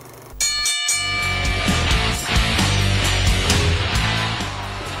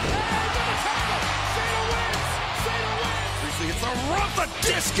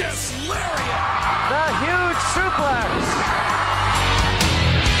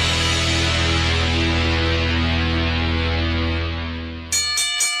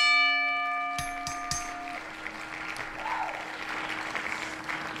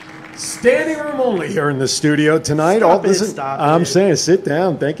Standing room only here in the studio tonight. Stop I'm it. saying sit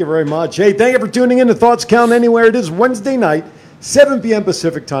down. Thank you very much. Hey, thank you for tuning in to Thoughts Count Anywhere. It is Wednesday night, 7 p.m.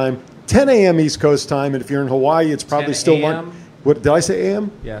 Pacific time, 10 a.m. East Coast time. And if you're in Hawaii, it's probably 10 still a.m.? lunch. What did I say?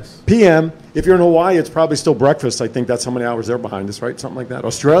 A.m.? Yes. P.m. If you're in Hawaii, it's probably still breakfast. I think that's how many hours they're behind us, right? Something like that.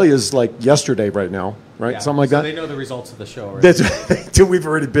 Australia's like yesterday right now, right? Yeah. Something like so that. They know the results of the show already. That's we've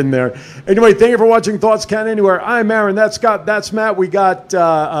already been there. Anyway, thank you for watching Thoughts Count Anywhere. I'm Aaron. That's Scott. That's Matt. We got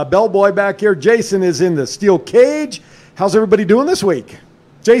Bellboy back here. Jason is in the steel cage. How's everybody doing this week?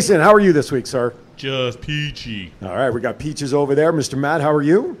 Jason, how are you this week, sir? Just peachy. All right, we got Peaches over there. Mr. Matt, how are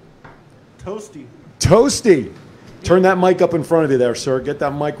you? Toasty. Toasty. Turn that mic up in front of you there, sir. Get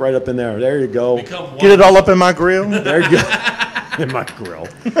that mic right up in there. There you go. Get it all up in my grill. There you go. In my grill.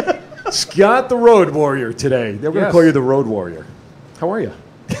 Scott the Road Warrior today. They're going to Yes. call you the Road Warrior. How are you?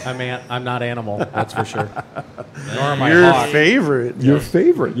 I'm not animal, that's for sure. Nor am I Your hawk. favorite. Your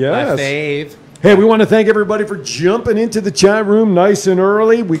favorite, My yes. fave. Hey, we want to thank everybody for jumping into the chat room nice and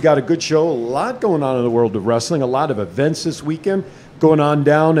early. We got a good show, a lot going on in the world of wrestling, a lot of events this weekend going on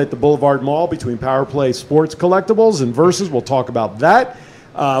down at the Boulevard Mall between Power Play Sports Collectibles and Versus. We'll talk about that.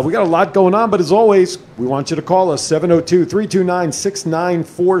 We got a lot going on, but as always, we want you to call us,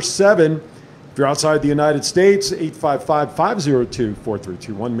 702-329-6947. If you're outside the United States,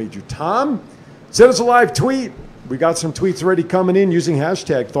 855-502-4321. Major Tom. Send us a live tweet. We got some tweets already coming in using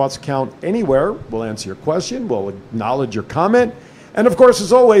hashtag Thoughts Count Anywhere. We'll answer your question. We'll acknowledge your comment. And, of course,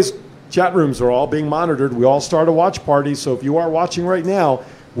 as always, chat rooms are all being monitored. We all start a watch party. So if you are watching right now,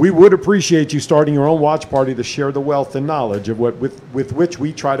 we would appreciate you starting your own watch party to share the wealth and knowledge of what with which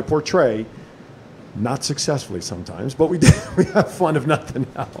we try to portray. Not successfully sometimes, but we have fun if nothing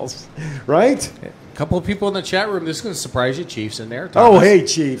else. Right? A couple of people in the chat room. This is going to surprise you, Chief's in there. Oh, Thomas. hey,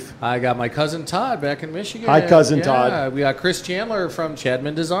 Chief. I got my cousin Todd back in Michigan. Hi, cousin Yeah, Todd. We got Chris Chandler from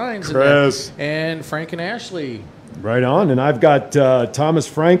Chadman Designs. in Chris. there. And Frank and Ashley. Right on. And I've got Thomas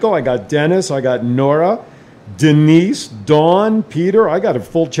Frankel. I got Dennis. I got Nora, Denise, Dawn, Peter. I got a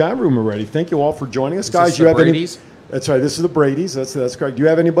full chat room already. Thank you all for joining us. Is Guys, this you the have Brady's? any... That's right. This is the Brady's. That's correct. Do you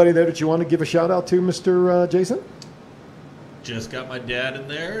have anybody there that you want to give a shout out to, Mr. Jason? Just got my dad in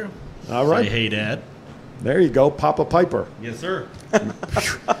there. All right. Say, hey, Dad. There you go. Papa Piper. Yes, sir. I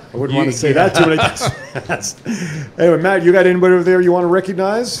wouldn't want to say that too many times. Anyway, Matt, you got anybody over there you want to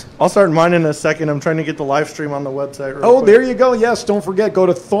recognize? I'll start mine in a second. I'm trying to get the live stream on the website. Real Oh, quick. there you go. Yes, don't forget, go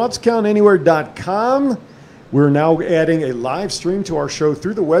to thoughtskountanywhere.com. We're now adding a live stream to our show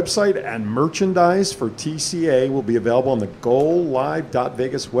through the website, and merchandise for TCA will be available on the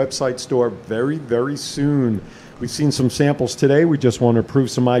GoLive.Vegas website store very, very soon. We've seen some samples today. We just want to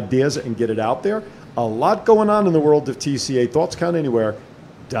approve some ideas and get it out there. A lot going on in the world of TCA. Thoughts Count Anywhere.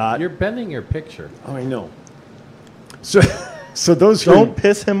 You're bending your picture. Oh, I know. So those who Don't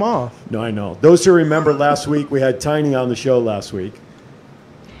piss him off. No, I know. Those who remember last week, we had Tiny on the show last week.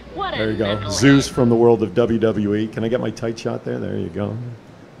 There you go. Zeus from the world of WWE. Can I get my tight shot there? There you go.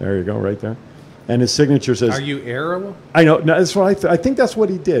 There you go, right there. And his signature says... Are you Arrow? I know. No, that's what I think that's what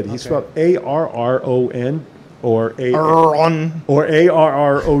he did. He spelled Arron or Arrow.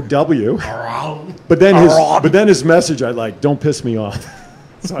 But then his message, I like, don't piss me off.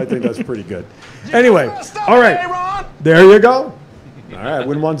 So I think that's pretty good. Anyway, all right. There you go. All right, I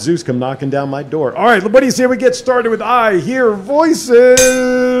wouldn't want Zeus come knocking down my door. All right, what do you say we get started with I Hear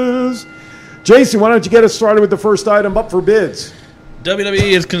Voices? Jason, why don't you get us started with the first item up for bids?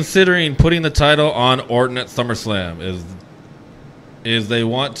 WWE is considering putting the title on Orton at SummerSlam. Is they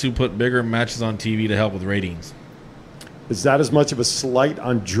want to put bigger matches on TV to help with ratings. Is that as much of a slight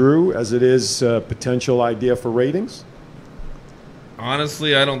on Drew as it is a potential idea for ratings?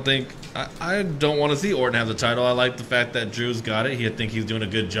 Honestly, I don't think... I don't want to see Orton have the title. I like the fact that Drew's got it. I think he's doing a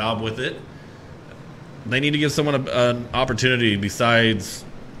good job with it. They need to give someone an opportunity besides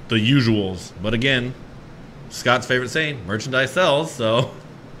the usuals. But again, Scott's favorite saying, merchandise sells, so...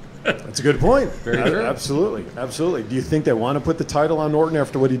 That's a good point. Very true. Absolutely. Absolutely. Do you think they want to put the title on Orton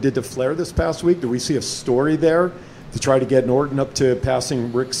after what he did to Flair this past week? Do we see a story there to try to get Orton up to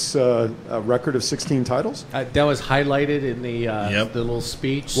passing Rick's record of 16 titles? That was highlighted in the little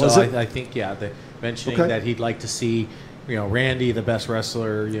speech. Was so it? I think, they're mentioning Okay. that he'd like to see, Randy, the best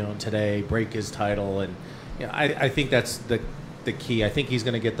wrestler, today, break his title. And I think that's the key. I think he's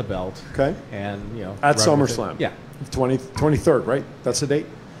going to get the belt. Okay. And, At run with SummerSlam. it. Yeah. 23rd, right? That's the date.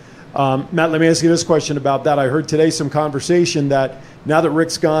 Matt, let me ask you this question about that. I heard today some conversation that now that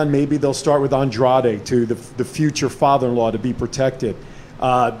Rick's gone, maybe they'll start with Andrade to the future father-in-law to be protected.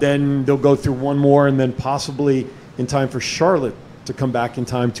 Then they'll go through one more and then possibly in time for Charlotte to come back in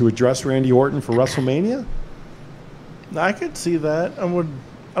time to address Randy Orton for WrestleMania? I could see that.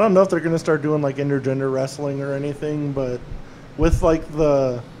 I don't know if they're going to start doing like intergender wrestling or anything, but with like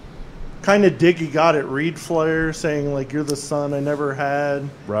the kind of dig he got at Reed Flair saying like, you're the son I never had.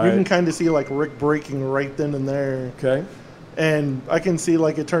 Right. You can kind of see like Rick breaking right then and there. Okay. And I can see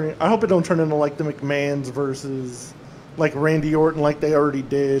like it turning. I hope it don't turn into like the McMahons versus like Randy Orton like they already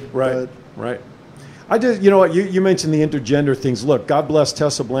did. Right. Right. I just, you know what, you mentioned the intergender things. Look, God bless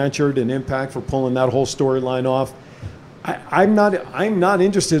Tessa Blanchard and Impact for pulling that whole storyline off. I'm not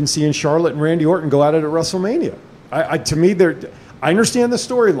interested in seeing Charlotte and Randy Orton go at it at WrestleMania. To me, I understand the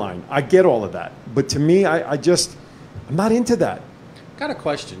storyline. I get all of that. But to me, I'm not into that. Got a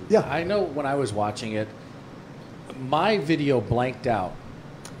question. Yeah. I know when I was watching it, my video blanked out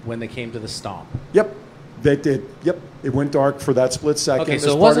when they came to the stomp. Yep. They did. Yep. It went dark for that split second. Okay, As so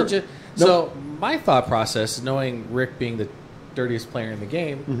it part wasn't of- just. Nope. So my thought process, knowing Rick being the dirtiest player in the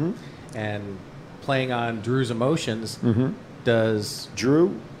game Mm-hmm. and playing on Drew's emotions, does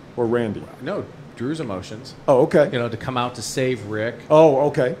Drew or Randy? no Drew's emotions? Oh, okay. You know, to come out to save Rick. Oh,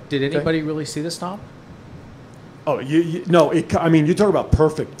 okay. Did Okay. anybody really see the stomp? Oh, no. I mean, you talk about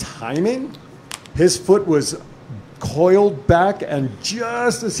perfect timing. His foot was coiled back, and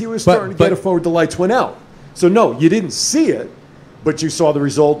just as he was starting to get it forward, the lights went out. So no, you didn't see it, but you saw the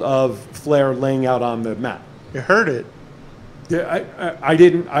result of Flair laying out on the mat. You heard it. Yeah, I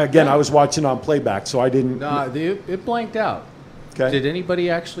didn't. Again, I was watching on playback, so I didn't. No, it blanked out. Okay. Did anybody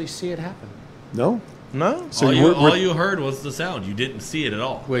actually see it happen? No. No. So all you heard was the sound. You didn't see it at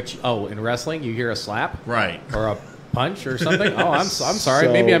all. Which in wrestling you hear a slap Right. or a punch or something. Oh, I'm sorry.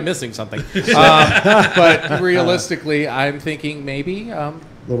 So- Maybe I'm missing something. But realistically, I'm thinking maybe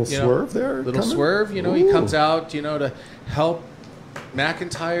Little swerve there. Little coming? swerve. He Ooh. comes out to help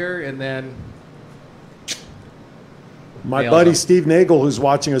McIntyre, and then My nails buddy him. Steve Nagel, who's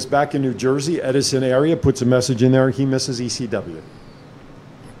watching us back in New Jersey, Edison area, puts a message in there. He misses ECW.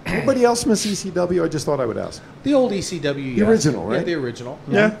 Anybody else miss ECW? I just thought I would ask. the old ECW. The original, right? Yeah, the original.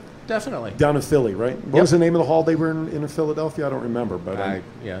 Yeah. Definitely. Down in Philly, right? What Yep. was the name of the hall they were in Philadelphia? I don't remember, but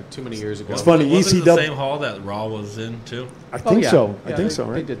Too many years ago. It's funny. Wasn't it the ECW. same hall that Raw was in too? I think yeah. so. I Yeah, think they- so.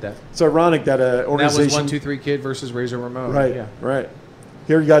 Right? they did that. It's ironic that And that organization. was 1, 2, 3 Kid versus Razor Ramon. Right. Yeah. Right.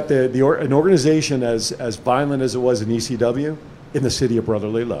 Here you got an organization as violent as it was in ECW in the city of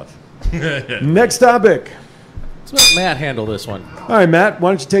brotherly love. Next topic. Let's let Matt handle this one. All right, Matt. Why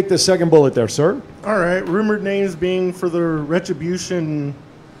don't you take the second bullet there, sir? All right. Rumored names being for the Retribution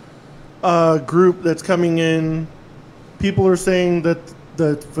group that's coming in. People are saying that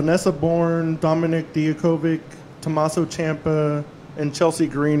Vanessa Bourne, Dominic Dijakovic, Tommaso Ciampa, and Chelsea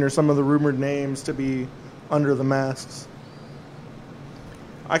Green are some of the rumored names to be under the masks.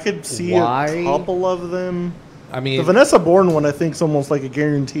 I could see Why? a couple of them. I mean, The Vanessa Bourne one, I think, is almost like a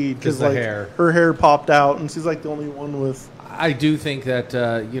guaranteed because the like hair. her hair popped out, and she's like the only one with. I do think that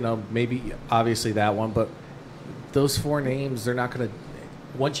maybe obviously that one, but those four names, they're not going to.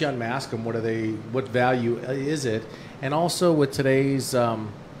 Once you unmask them, what are they? What value is it? And also with today's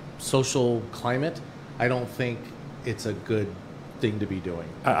social climate, I don't think it's a good thing to be doing.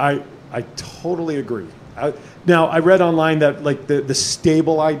 I totally agree. Now, I read online that like the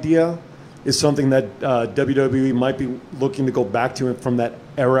stable idea is something that WWE might be looking to go back to from that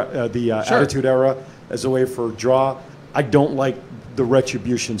era, the Sure. Attitude Era, as a way for draw. I don't like the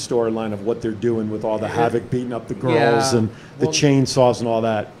Retribution storyline of what they're doing with all the Havoc beating up the girls Yeah. and the Well, chainsaws and all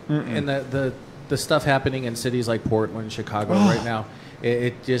that. And the stuff happening in cities like Portland, Chicago right now,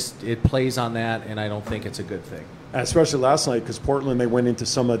 it plays on that, and I don't think it's a good thing. Especially last night, because Portland, they went into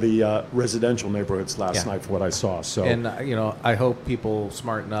some of the residential neighborhoods last Yeah. night, for what I saw. So, And I hope people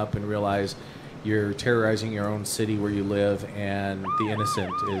smarten up and realize you're terrorizing your own city where you live, and the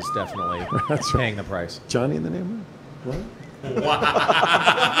innocent is definitely That's right. paying the price. Johnny in the neighborhood? What?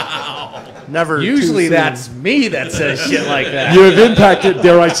 Never. too Usually soon. that's me that says shit like that. You have impacted,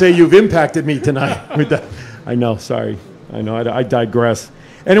 dare I say, you've impacted me tonight with that. I know, sorry. I know, I digress.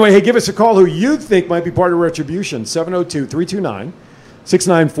 Anyway, hey, give us a call who you think might be part of Retribution.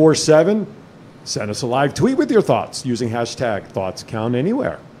 702-329-6947. Send us a live tweet with your thoughts using hashtag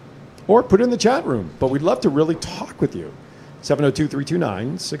ThoughtsCountAnywhere. Or put it in the chat room. But we'd love to really talk with you.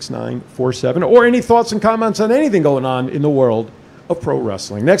 702-329-6947. Or any thoughts and comments on anything going on in the world of pro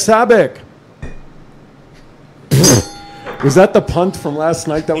wrestling. Next topic. Was that the punt from last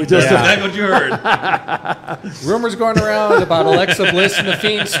night that we just That's exactly what you heard. Rumors going around about Alexa Bliss and the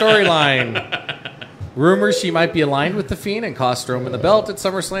Fiend storyline. Rumors she might be aligned with the Fiend and cost Strowman the belt at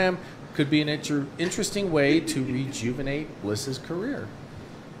SummerSlam could be an interesting way to rejuvenate Bliss's career.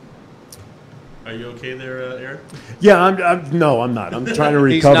 Are you okay there, Aaron? Yeah, I'm not. I'm trying to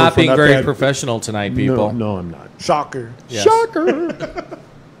He's recover not from being that very bad- professional tonight, people. No, I'm not. Shocker. Yes. Shocker.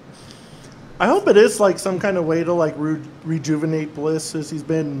 I hope it is like some kind of way to like rejuvenate Bliss, as he's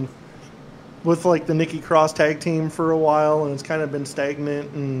been with like the Nikki Cross tag team for a while, and it's kind of been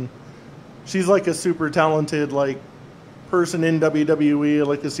stagnant. And she's like a super talented like person in WWE. I'd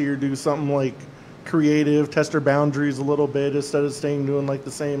like to see her do something like creative, test her boundaries a little bit instead of staying doing like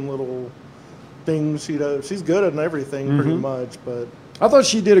the same little things she does. She's good at everything pretty much, but I thought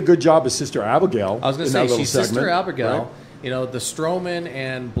she did a good job as Sister Abigail. I was going in to that say, little she's segment, Sister Abigail. right? You know, the Strowman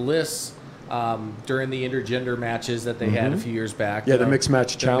and Bliss during the intergender matches that they had a few years back. Yeah, you the know, mixed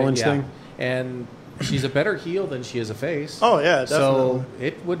match challenge thing. And she's a better heel than she is a face. oh yeah, definitely. So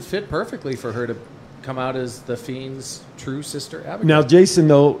it would fit perfectly for her to come out as the Fiend's true sister Abigail. Now, Jason,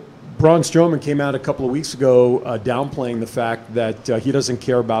 though, Braun Strowman came out a couple of weeks ago downplaying the fact that he doesn't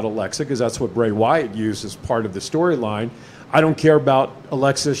care about Alexa, because that's what Bray Wyatt used as part of the storyline. I don't care about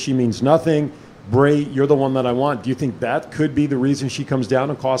Alexa. She means nothing. Bray, you're the one that I want. Do you think that could be the reason she comes down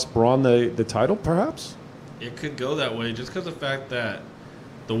and costs Braun the title, perhaps? It could go that way just because of the fact that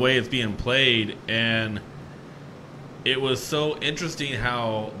the way it's being played, and it was so interesting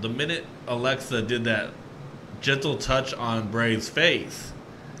how the minute Alexa did that gentle touch on Bray's face,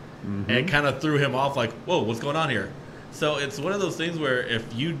 it kind of threw him off like, whoa, what's going on here? So it's one of those things where if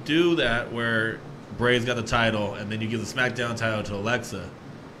you do that where Bray's got the title and then you give the SmackDown title to Alexa,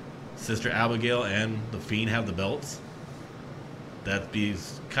 Sister Abigail and The Fiend have the belts, that'd be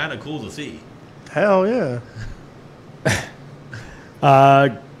kind of cool to see. Hell yeah.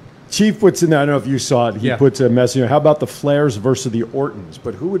 Chief puts in there, I don't know if you saw it, he Yeah. puts a message, how about the Flairs versus the Ortons?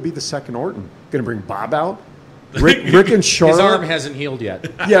 But who would be the second Orton? Going to bring Bob out? Rick and Charlotte? his arm hasn't healed yet.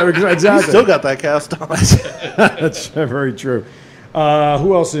 Yeah, exactly. Still got that cast on. That's very true.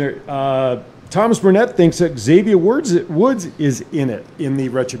 Who else? Thomas Burnett thinks that Xavier Woods is in it in the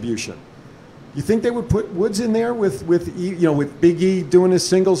Retribution. You think they would put Woods in there with Big E doing his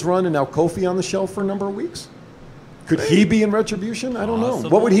singles run and now Kofi on the shelf for a number of weeks? Could he be in Retribution? I don't know.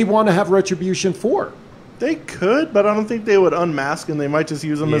 Possible. What would he want to have Retribution for? They could, but I don't think they would unmask him. They might just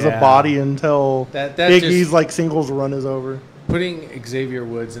use him as a Yeah. body until That Big just- E's like singles run is over. Putting Xavier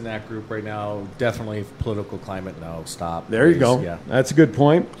Woods in that group right now, definitely political climate. No, stop. There you please. go. Yeah. That's a good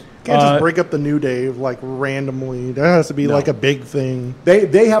point. Can't just break up the New Day like randomly. There has to be like a big thing.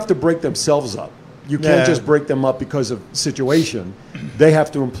 They have to break themselves up. You can't Yeah. just break them up because of situation. They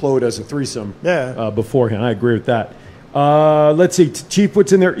have to implode as a threesome beforehand. I agree with that. Let's see. Chief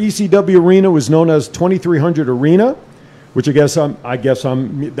puts in there, ECW Arena was known as 2300 Arena, which I guess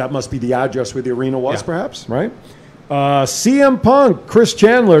that must be the address where the arena was, Yeah. perhaps, right? CM Punk, Chris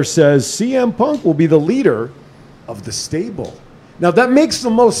Chandler says CM Punk will be the leader of the stable. Now, that makes the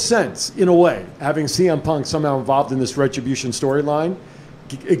most sense, in a way, having CM Punk somehow involved in this Retribution storyline,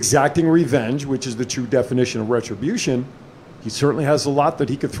 exacting revenge, which is the true definition of Retribution. He certainly has a lot that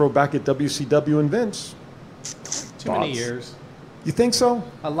he could throw back at WCW and Vince. Too many Thoughts? years. You think so?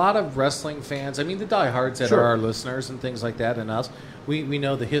 A lot of wrestling fans, I mean, the diehards that Sure. are our listeners and things like that, and us, we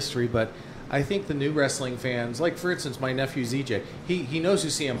know the history, but I think the new wrestling fans, like for instance, my nephew ZJ, he knows who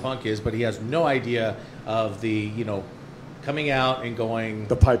CM Punk is, but he has no idea of the, coming out and going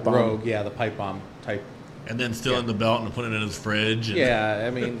The pipe bomb. rogue, the pipe bomb type. And then stealing the belt and putting it in his fridge. And Yeah,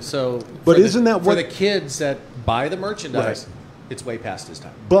 I mean, so. But for isn't that for what- the kids that buy the merchandise? Right. It's way past his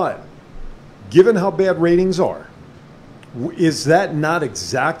time. But given how bad ratings are, is that not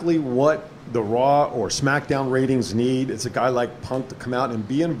exactly what the Raw or SmackDown ratings need? It's a guy like Punk to come out and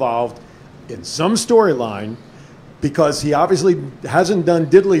be involved in some storyline, because he obviously hasn't done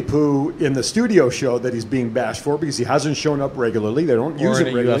diddly poo in the studio show that he's being bashed for, because he hasn't shown up regularly. They don't use Or in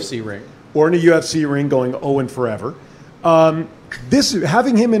it a regularly. UFC ring. Or in a UFC ring going and forever. This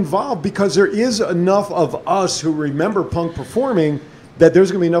having him involved, because there is enough of us who remember Punk performing, that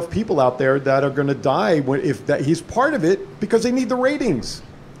there's going to be enough people out there that are going to die if that he's part of it, because they need the ratings.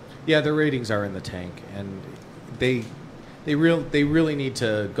 Yeah, their ratings are in the tank, and they really need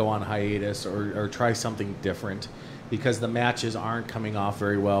to go on hiatus or try something different, because the matches aren't coming off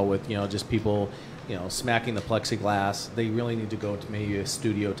very well with just people smacking the plexiglass. They really need to go to maybe a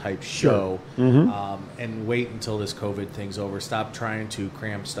studio type show and wait until this COVID thing's over. Stop trying to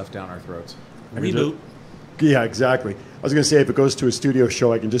cram stuff down our throats. Reboot. Yeah, exactly. I was going to say, if it goes to a studio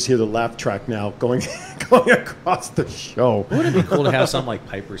show, I can just hear the laugh track now going across the show. Wouldn't it be cool to have something like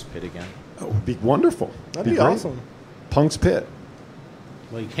Piper's Pit again? That would be wonderful. That'd be great. awesome. Punk's Pit.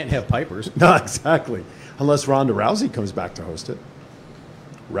 Well, you can't have Piper's. No, exactly. Unless Ronda Rousey comes back to host it.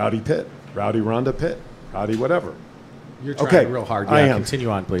 Rowdy Pit. Rowdy Ronda Pit. Rowdy whatever. You're trying Okay, real hard. I Yeah, am.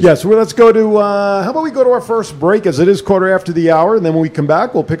 continue on, please. Yes, well, let's go to, how about we go to our first break, as it is quarter after the hour, and then when we come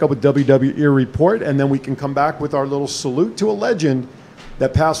back, we'll pick up a WWE report, and then we can come back with our little salute to a legend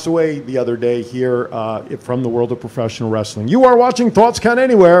that passed away the other day here from the world of professional wrestling. You are watching Thoughts Count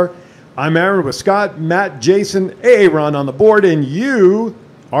Anywhere. I'm Aaron with Scott, Matt, Jason, Aaron on the board, and you,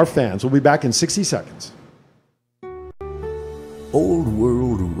 our fans. We'll be back in 60 seconds. Old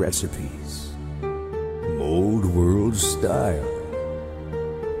world recipes, old world style,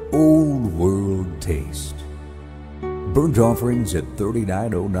 old world taste. Burnt Offerings at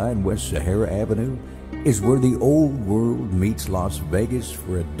 3909 West Sahara Avenue is where the old world meets Las Vegas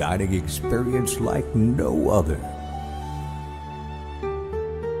for a dining experience like no other.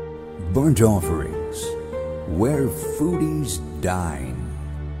 Burnt Offerings, where foodies dine.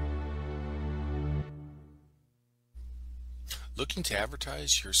 Looking to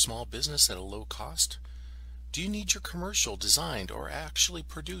advertise your small business at a low cost? Do you need your commercial designed or actually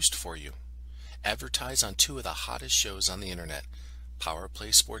produced for you? Advertise on two of the hottest shows on the internet, Power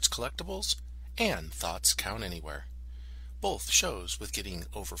Play Sports Collectibles and Thoughts Count Anywhere. Both shows with getting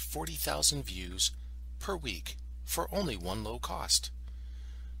over 40,000 views per week for only one low cost.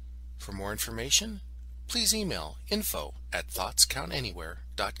 For more information, please email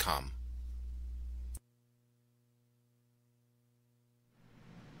info@thoughtscountanywhere.com.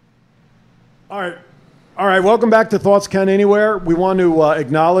 All right, welcome back to Thoughts Count Anywhere. We want to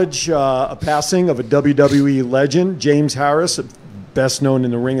acknowledge a passing of a WWE legend, James Harris, best known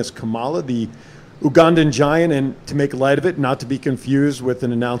in the ring as Kamala, the Ugandan giant, and to make light of it, not to be confused with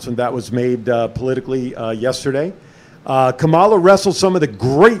an announcement that was made politically yesterday. Kamala wrestled some of the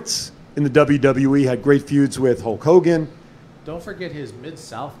greats in the WWE, had great feuds with Hulk Hogan. Don't forget his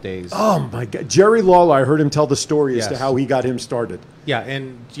Mid-South days. Oh, my God. Jerry Lawler, I heard him tell the story as to Yes. how he got him started. Yeah,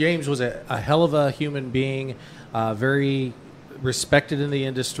 and James was a hell of a human being, very respected in the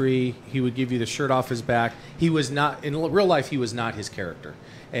industry. He would give you the shirt off his back. He was not, in real life, he was not his character.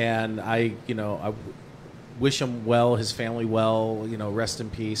 And I wish him well, his family well, rest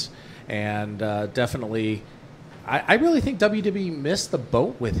in peace. And definitely, I really think WWE missed the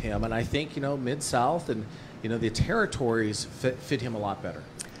boat with him. And I think, Mid-South and, the territories fit him a lot better.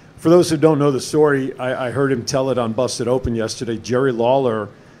 For those who don't know the story, I heard him tell it on Busted Open yesterday. Jerry Lawler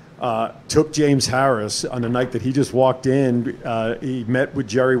took James Harris on the night that he just walked in. He met with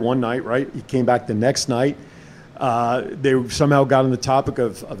Jerry one night, right? He came back the next night. They somehow got on the topic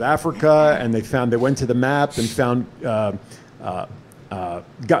of Africa, and they went to the map and found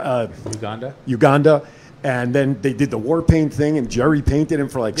Uganda. And then they did the war paint thing, and Jerry painted him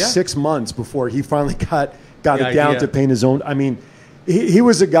for 6 months before he finally got it down to paint his own. I mean, he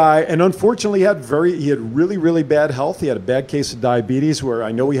was a guy, and unfortunately he had really, really bad health. He had a bad case of diabetes where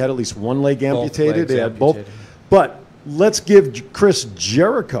I know he had at least one leg amputated. They had both. But let's give Chris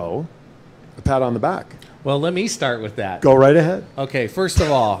Jericho a pat on the back. Well, let me start with that. Go right ahead. Okay, first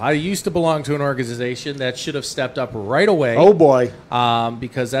of all, I used to belong to an organization that should have stepped up right away. Oh, boy.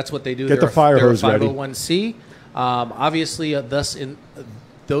 Because that's what they do. Get the fire hose ready. They're a 501c. Obviously,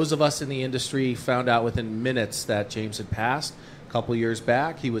 those of us in the industry found out within minutes that James had passed. A couple years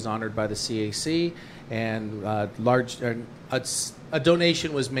back, he was honored by the CAC, and a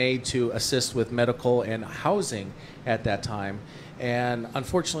donation was made to assist with medical and housing at that time. And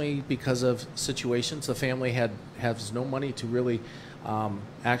unfortunately, because of situations, the family has no money to really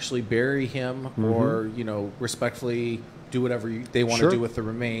actually bury him or respectfully do whatever they want to do with the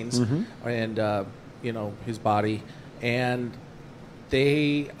remains and his body. And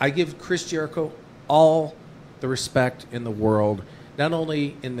I give Chris Jericho all the respect in the world, not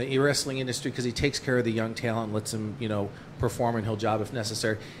only in the wrestling industry because he takes care of the young talent, lets him perform and he'll job if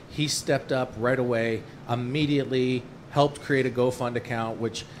necessary. He stepped up right away, immediately. Helped create a GoFund account,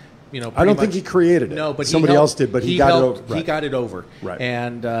 which, I don't think he created it. No, but somebody else did. But he got it over. Right. He got it over. Right.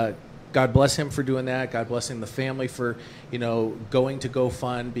 And God bless him for doing that. God bless him, the family for going to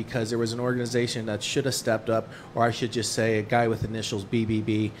GoFund because there was an organization that should have stepped up, or I should just say a guy with initials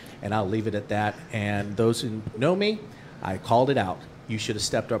BBB, and I'll leave it at that. And those who know me, I called it out. You should have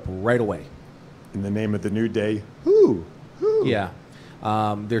stepped up right away. In the name of the New Day, who? Yeah.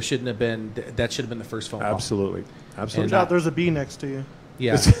 There shouldn't have been. That should have been the first phone call. Absolutely. Turns out there's a B next to you.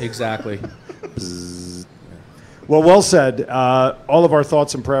 Yeah, exactly. Well said. All of our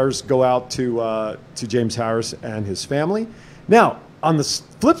thoughts and prayers go out to James Harris and his family. Now, on the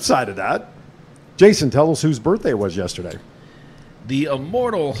flip side of that, Jason, tell us whose birthday it was yesterday. The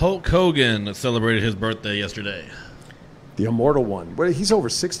immortal Hulk Hogan celebrated his birthday yesterday. The immortal one. Well, he's over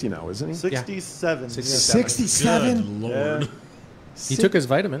 60 now, isn't he? 67. 67? Good Lord. Yeah. He took his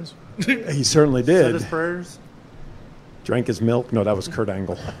vitamins. He certainly Said did. his prayers. Drank his milk. No, that was Kurt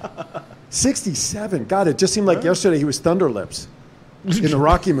Angle. 67. God, it just seemed like yesterday he was Thunder Lips in the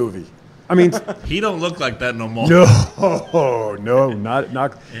Rocky movie. I mean, He don't look like that no more. no,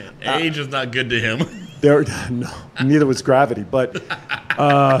 not. Age is not good to him. There, no, neither was gravity. But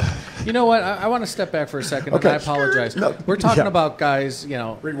You know what? I want to step back for a second, Okay. and I apologize. No, We're talking yeah. about guys,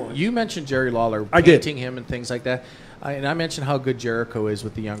 Rewind. you mentioned Jerry Lawler, I did. painting him and things like that. And I mentioned how good Jericho is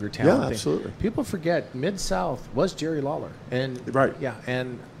with the younger talent. Yeah, thing. absolutely. People forget Mid-South was Jerry Lawler. And Right. Yeah,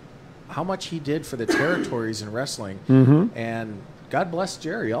 and how much he did for the territories in wrestling. Mm-hmm. And God bless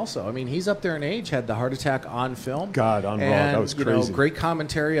Jerry also. I mean, he's up there in age, had the heart attack on film. God, on Raw, and, that was crazy. Great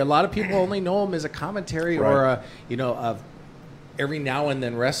commentary. A lot of people only know him as a commentary or Right. a every now and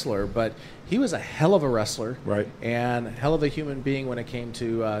then wrestler, but he was a hell of a wrestler, Right. and hell of a human being when it came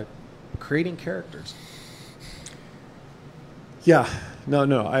to creating characters. yeah,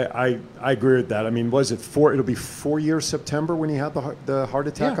 no, I agree with that. I mean, was it it'll be 4 years September when he had the heart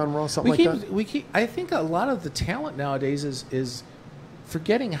attack on Raw, something like that? I think a lot of the talent nowadays is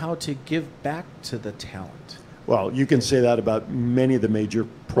forgetting how to give back to the talent. Well, you can say that about many of the major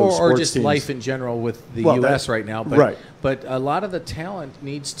pro Or sports just teams. life in general with the Well, U.S. that- right now. But, right. But a lot of the talent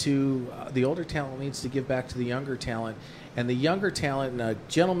needs to, the older talent needs to give back to the younger talent. And the younger talent, and a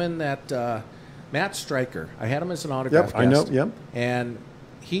gentleman that, Matt Stryker, I had him as an autograph Yep, I know, guest. yep. And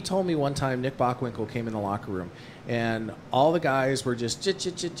he told me one time Nick Bockwinkel came in the locker room, and all the guys were just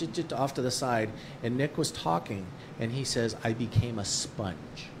jit off to the side. And Nick was talking, and he says, I became a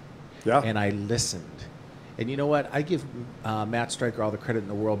sponge. Yeah. And I listened. And you know what? I give Matt Stryker all the credit in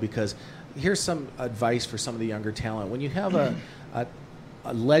the world, because here's some advice for some of the younger talent. When you have a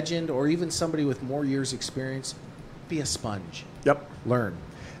legend or even somebody with more years experience, be a sponge. Yep. Learn.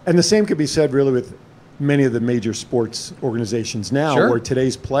 And the same could be said really with many of the major sports organizations now, Sure. where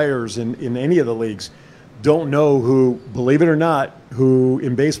today's players in any of the leagues don't know who, believe it or not, who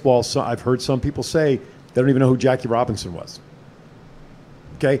in baseball, I've heard some people say they don't even know who Jackie Robinson was.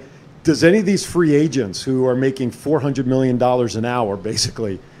 Okay? Does any of these free agents who are making $400 million an hour,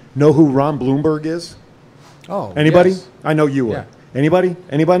 basically, know who Ron Bloomberg is? Oh, Anybody? yes. I know you would. Yeah. Anybody?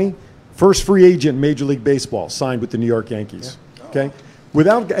 Anybody? First free agent in Major League Baseball signed with the New York Yankees. Okay?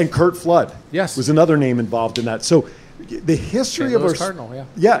 And Kurt Flood Yes. was another name involved in that. So the history St. of Louis our Cardinal, yeah.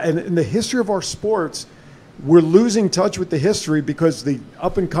 Yeah, and in the history of our sports, we're losing touch with the history because the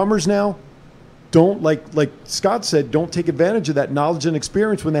up and comers now don't, like Scott said, don't take advantage of that knowledge and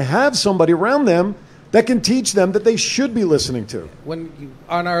experience when they have somebody around them that can teach them that they should be listening to.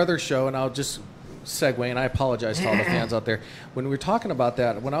 On our other show, and I'll just segue, and I apologize to all the fans out there. When we were talking about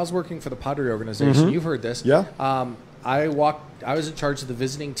that, when I was working for the Padre organization, you've heard this. Yeah. I was in charge of the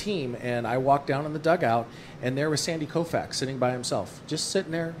visiting team, and I walked down in the dugout, and there was Sandy Koufax sitting by himself, just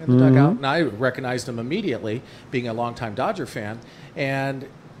sitting there in the dugout. And I recognized him immediately, being a longtime Dodger fan. And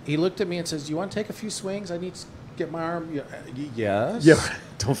he looked at me and says, "Do you want to take a few swings? I need to get my arm." Yes. Yeah,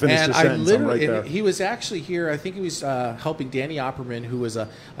 don't finish And the I sentence. I'm right literally, there. and he was actually here. I think he was helping Danny Opperman, who was a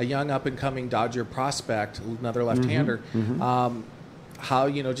young up and coming Dodger prospect, another left-hander. How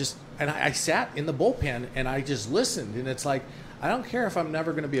and I sat in the bullpen and I just listened, and it's like, I don't care if I'm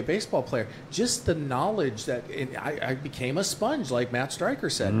never going to be a baseball player. Just the knowledge that I became a sponge, like Matt Stryker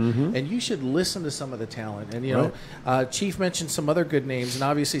said. And you should listen to some of the talent. And Chief mentioned some other good names, and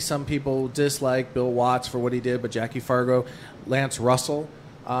obviously some people dislike Bill Watts for what he did, but Jackie Fargo, Lance Russell.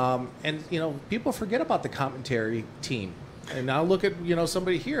 And people forget about the commentary team. And now look at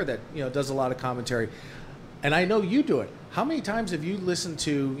somebody here that does a lot of commentary, and I know you do it. How many times have you listened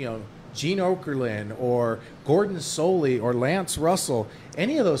to Gene Okerlund or Gordon Soley or Lance Russell?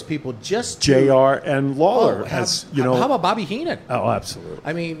 Any of those people just JR and Lawler, as you know. How about Bobby Heenan? Oh, absolutely.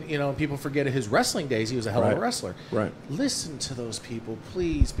 I mean, people forget his wrestling days. He was a hell of a wrestler. Right. Listen to those people,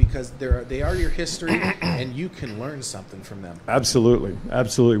 please, because they are your history, and you can learn something from them. Absolutely.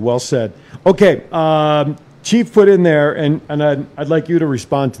 Absolutely. Well said. Okay. Chief put in there, and I'd like you to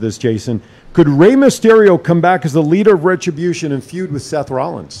respond to this, Jason. Could Rey Mysterio come back as the leader of Retribution and feud with Seth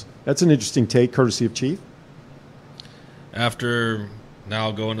Rollins? That's an interesting take, courtesy of Chief. Now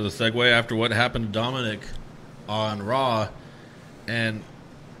I'll go into the segue after what happened to Dominic on Raw. And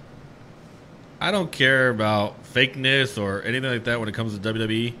I don't care about fakeness or anything like that when it comes to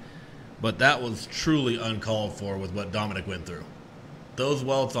WWE, but that was truly uncalled for with what Dominic went through. Those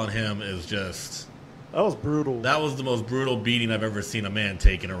welts on him is just... That was brutal. That was the most brutal beating I've ever seen a man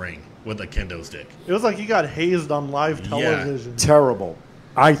take in a ring with a kendo stick. It was like he got hazed on live television. Terrible.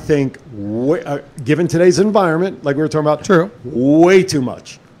 I think, given today's environment, like we were talking about, True. Way too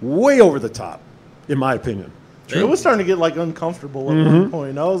much. Way over the top, in my opinion. It was starting to get uncomfortable at one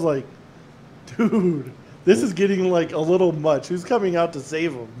point. I was like, dude, this is getting a little much. Who's coming out to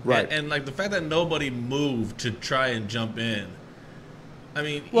save him? Right. And the fact that nobody moved to try and jump in. I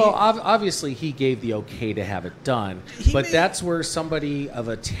mean, Well, obviously he gave the okay to have it done, but that's where somebody of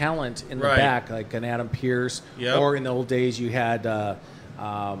a talent in the Right. back, like an Adam Pearce, Yep. or in the old days you had,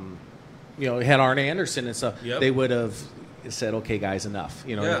 you had Arn Anderson and stuff. Yep. They would have said, "Okay, guys, enough."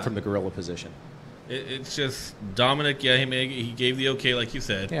 Yeah. From the gorilla position. it's just Dominic. Yeah, he gave the okay, like you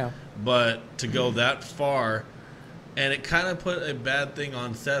said. Yeah. But to go that far, and it kind of put a bad thing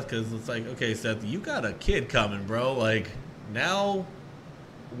on Seth because it's like, okay, Seth, you got a kid coming, bro. Like now,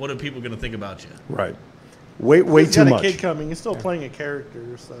 what are people going to think about you? Right. Way He's too got much. a kid coming. He's still playing a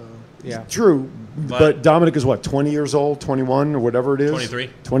character, so Yeah. True, but Dominic is what, 20 years old, 21 or whatever it is? 23.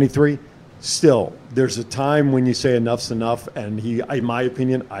 23. Still, there's a time when you say enough's enough, and in my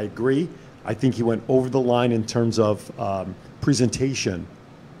opinion, I agree. I think he went over the line in terms of presentation.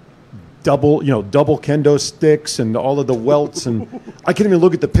 Double kendo sticks and all of the welts, and I can't even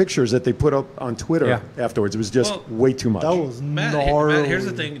look at the pictures that they put up on Twitter Yeah. afterwards. It was just Well, way too much. that was Matt, gnarly. here's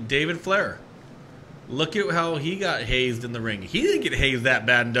the thing. David Flair. Look at how he got hazed in the ring. He didn't get hazed that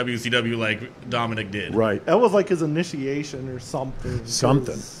bad in WCW like Dominic did. Right. That was like his initiation or something.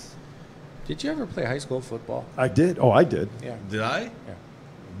 Something. 'Cause Did you ever play high school football? I did. Oh, I did. Yeah. Did I? Yeah.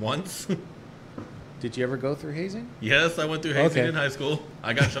 Once? Did you ever go through hazing? Yes, I went through hazing Okay. in high school.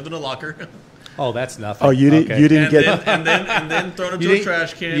 I got shoved in a locker. Oh, that's nothing. Oh, you didn't. Okay. You didn't get. and then thrown into You a didn't,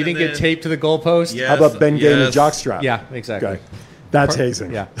 trash can. you didn't and get then- taped to the goalpost? Yes, How about Ben Gay and the yes. jockstrap? Yeah, exactly. Okay. That's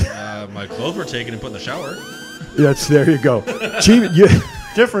hazing. Yeah. My clothes were taken and put in the shower. Yes. There you go.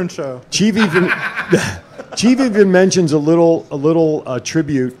 different show. Chief even mentions a little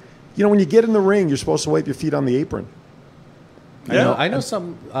tribute. You know, when you get in the ring, you're supposed to wipe your feet on the apron. I know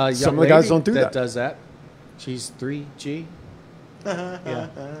some young Some of the guys lady don't do that. does that. She's 3G. Yeah.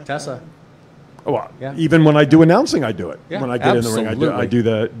 Tessa. Well, Yeah. even when I do announcing, I do it. Yeah, When I get in the ring, I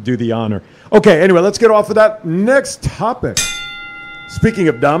absolutely. do the honor. Okay. Anyway, let's get off of that. Next topic. Speaking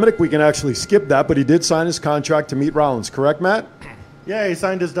of Dominic, we can actually skip that, but he did sign his contract to meet Rollins. Correct, Matt? Yeah, he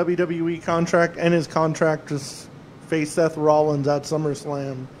signed his WWE contract and his contract to face Seth Rollins at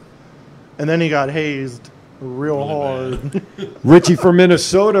SummerSlam. And then he got hazed real hard. Richie from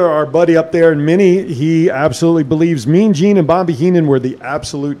Minnesota, our buddy up there in Minnie, he absolutely believes Mean Gene and Bobby Heenan were the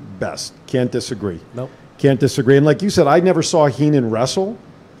absolute best. Can't disagree. Nope. Can't disagree. And like you said, I never saw Heenan wrestle.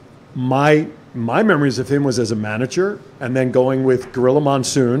 My memories of him was as a manager and then going with Gorilla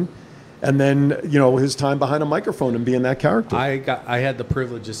Monsoon and then, his time behind a microphone and being that character. I had the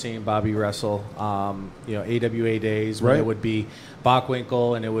privilege of seeing Bobby wrestle, AWA days when Right. it would be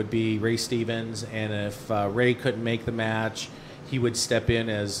Bockwinkel and it would be Ray Stevens, and if Ray couldn't make the match, he would step in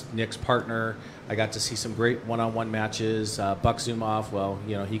as Nick's partner. I got to see some great one-on-one matches. Buck Zumhofe, well,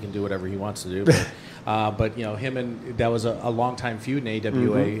 he can do whatever he wants to do. But him and that was a long-time feud in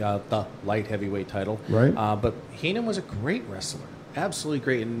AWA, the light heavyweight title. Right. But Heenan was a great wrestler. Absolutely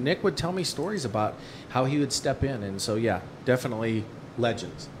great. And Nick would tell me stories about how he would step in. And so, yeah, definitely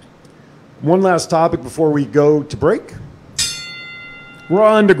legends. One last topic before we go to break.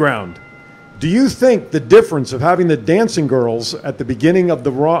 Raw Underground. Do you think the difference of having the dancing girls at the beginning of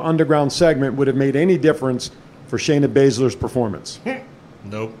the Raw Underground segment would have made any difference for Shayna Baszler's performance?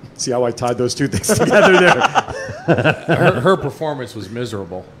 Nope. See how I tied those two things together there? Her performance was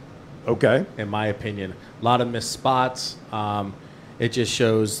miserable, Okay. in my opinion. A lot of missed spots. It just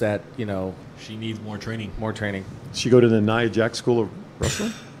shows that, She needs more training. more training. Did she go to the Nia Jax School of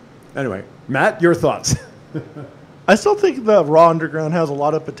Wrestling? Anyway, Matt, your thoughts? I still think the Raw Underground has a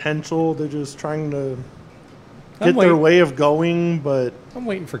lot of potential. They're just trying to get their waiting. way of going, but I'm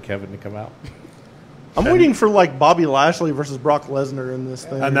waiting for Kevin to come out. I'm waiting for like Bobby Lashley versus Brock Lesnar in this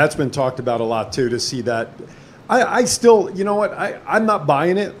thing. And that's been talked about a lot, too, to see that. I still, you know what, I'm not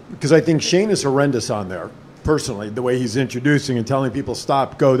buying it because I think Shane is horrendous on there, personally, the way he's introducing and telling people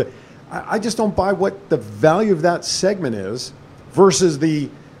stop, go. I just don't buy what the value of that segment is versus the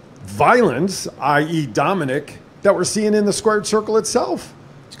violence, i.e. Dominic, that we're seeing in the squared circle itself.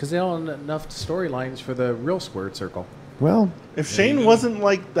 It's because they don't have enough storylines for the real squared circle. Well, If Shane wasn't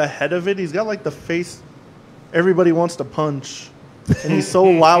like the head of it, he's got like the face everybody wants to punch. And he's so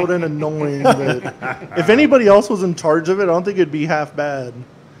loud and annoying that if anybody else was in charge of it, I don't think it'd be half bad.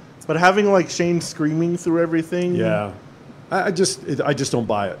 But having like Shane screaming through everything, yeah. I just don't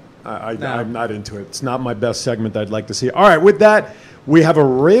buy it. I'm not into it. It's not my best segment that I'd like to see. All right, with that, we have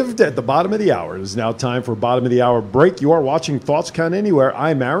arrived at the bottom of the hour. It is now time for bottom of the hour break. You are watching Thoughts Count Anywhere.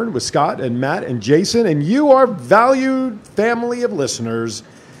 I'm Aaron with Scott and Matt and Jason, and you are valued family of listeners.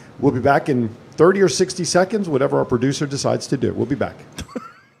 We'll be back in 30 or 60 seconds, whatever our producer decides to do. We'll be back.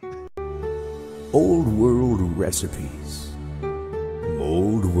 Old world recipes,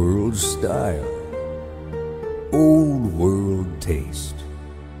 old world style. old world taste.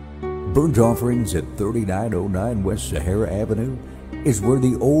 Burnt Offerings at 3909 West Sahara Avenue is where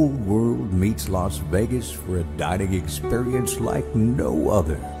the old world meets Las Vegas for a dining experience like no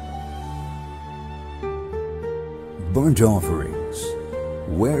other. Burnt Offerings,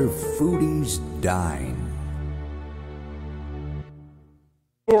 where foodies dine.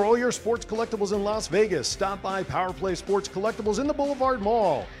 For all your sports collectibles in Las Vegas, stop by Power Play Sports Collectibles in the Boulevard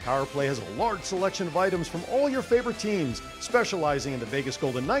Mall. Power Play has a large selection of items from all your favorite teams, specializing in the Vegas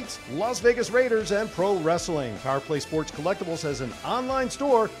Golden Knights, Las Vegas Raiders, and pro wrestling. Power Play Sports Collectibles has an online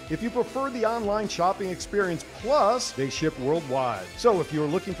store if you prefer the online shopping experience, plus they ship worldwide. So if you're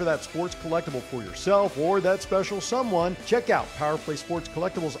looking for that sports collectible for yourself or that special someone, check out Power Play Sports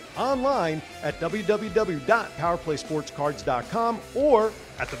Collectibles online at www.powerplaysportscards.com or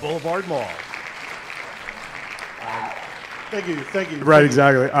at the Boulevard Mall. Thank you. Right,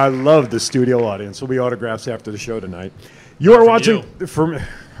 exactly. I love the studio audience. There'll be autographs after the show tonight. You are watching from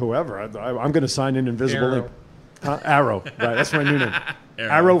whoever. I'm going to sign in invisible ink. Arrow. Right, that's my new name.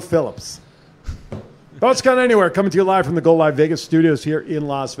 Arrow Phillips. Thoughts Count Anywhere, coming to you live from the Go Live Vegas studios here in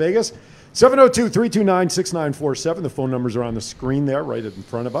Las Vegas. 702-329-6947. The phone numbers are on the screen there, right in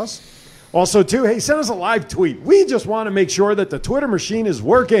front of us. Also, too, hey, send us a live tweet. We just want to make sure that the Twitter machine is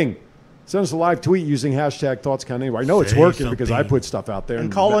working. Send us a live tweet using hashtag Thoughts Count Anywhere. I know it's working because I put stuff out there. And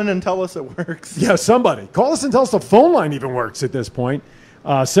call in and tell us it works. Yeah, somebody. Call us and tell us the phone line even works at this point.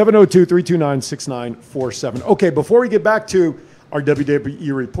 702-329-6947. Okay, before we get back to our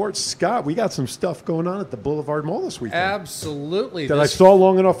WWE report, Scott, we got some stuff going on at the Boulevard Mall this weekend. Absolutely. Did I stall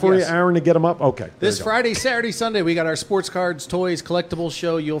long enough for you, Aaron, to get them up? Okay. This Friday, Saturday, Sunday, we got our sports cards, toys, collectibles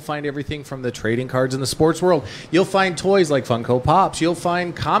show. You'll find everything from the trading cards in the sports world. You'll find toys like Funko Pops. You'll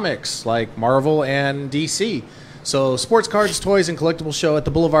find comics like Marvel and DC. So sports cards, toys, and collectibles show at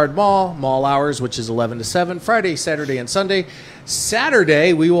the Boulevard Mall. Mall hours, which is 11 to 7, Friday, Saturday, and Sunday.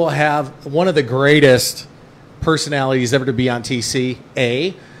 Saturday, we will have one of the greatest personalities ever to be on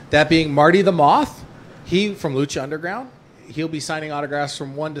TCA, that being Marty the Moth. He from Lucha Underground. He'll be signing autographs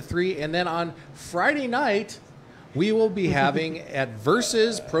from 1 to 3. And then on Friday night, we will be having at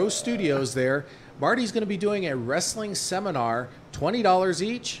Versus Pro Studios there, Marty's going to be doing a wrestling seminar, $20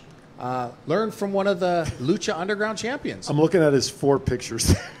 each. Learn from one of the Lucha Underground champions. I'm looking at his 4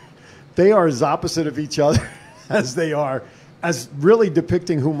 pictures. They are as opposite of each other as they are as really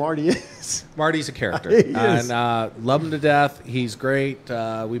depicting who Marty is. Marty's a character. He is. And love him to death. He's great.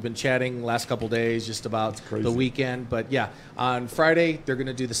 We've been chatting last couple days just about the weekend. But, yeah, on Friday, they're going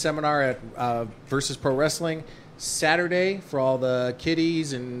to do the seminar at Versus Pro Wrestling. Saturday, for all the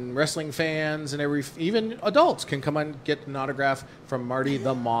kiddies and wrestling fans and even adults can come and get an autograph from Marty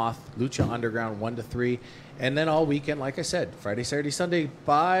the Moth, Lucha Underground 1 to 3. And then all weekend, like I said, Friday, Saturday, Sunday,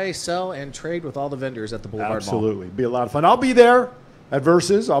 buy, sell, and trade with all the vendors at the Boulevard Mall. Absolutely. Be a lot of fun. I'll be there at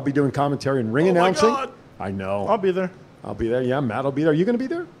Versus. I'll be doing commentary and ring announcing. My God. I know. I'll be there. I'll be there. Yeah, Matt will be there. You going to be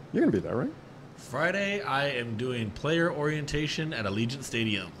there? You're going to be there, right? Friday, I am doing player orientation at Allegiant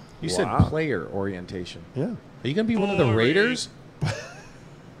Stadium. You said player orientation. Yeah. Are you going to be one of the Raiders?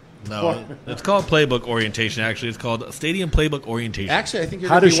 No, it's called playbook orientation, actually. It's called Stadium Playbook Orientation. Actually, I think you're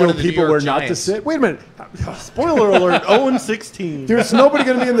How going to to be one show of the New people York where not to Giants. sit. Wait a minute. Spoiler alert, 0-16. There's nobody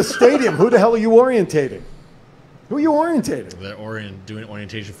going to be in the stadium. Who the hell are you orientating? Who are you orientating? They're doing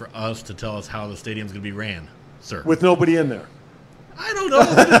orientation for us to tell us how the stadium's going to be ran, sir. With nobody in there. I don't know.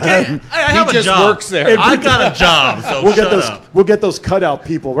 I have He just a job. works there. I got a job, so We'll shut get those. up. We'll get those cutout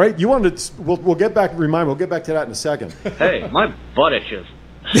people, right? You wanted. We'll get back. We'll get back to that in a second. Hey, my butt itches.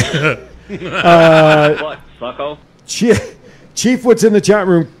 What, sucko? Chief Woods in the chat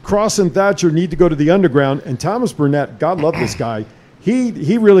room. Cross and Thatcher need to go to the underground. And Thomas Burnett, God love this guy.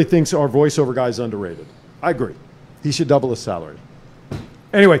 He really thinks our voiceover guy is underrated. I agree. He should double his salary.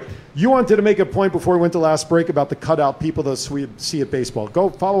 Anyway, you wanted to make a point before we went to last break about the cutout people that we see at baseball. Go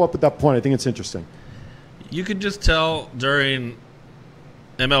follow up with that point. I think it's interesting. You could just tell during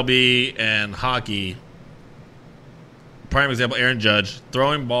MLB and hockey, prime example, Aaron Judge,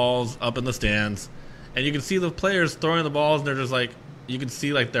 throwing balls up in the stands, and you can see the players throwing the balls, and they're just like, you can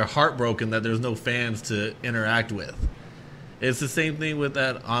see like they're heartbroken that there's no fans to interact with. It's the same thing with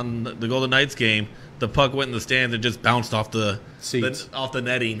that on the Golden Knights game. The puck went in the stands and just bounced off the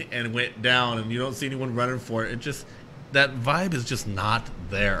netting and went down, and you don't see anyone running for it. It just, that vibe is just not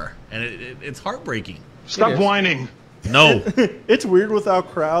there, and it's heartbreaking. Stop whining. No. It's weird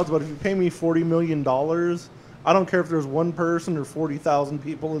without crowds, but if you pay me $40 million, I don't care if there's one person or 40,000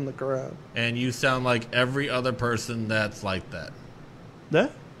 people in the crowd. And you sound like every other person that's like that. Yeah.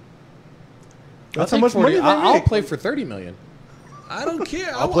 That's how much money they I'll make. play for $30 million. I don't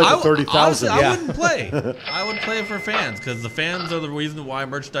care. I'll play for 30,000. Honestly, I Yeah. wouldn't play. I would play for fans because the fans are the reason why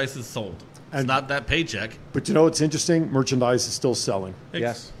merchandise is sold. It's And- not that paycheck. But you know what's interesting? Merchandise is still selling.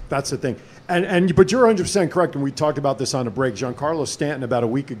 Yes. That's the thing. But you're 100% correct, and we talked about this on a break. Giancarlo Stanton, about a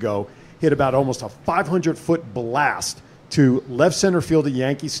week ago, hit about almost a 500-foot blast to left center field at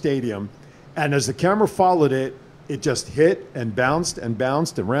Yankee Stadium. And as the camera followed it, it just hit and bounced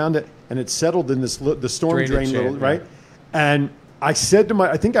around it, and it settled in the storm Drainage drain, channel, right? yeah. And I said to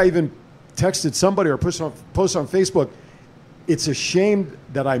I think I even texted somebody or posted on Facebook, it's a shame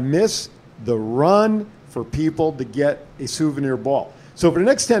that I miss the run for people to get a souvenir ball. So for the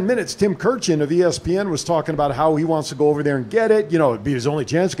next 10 minutes, Tim Kirchin of ESPN was talking about how he wants to go over there and get it. You know, it'd be his only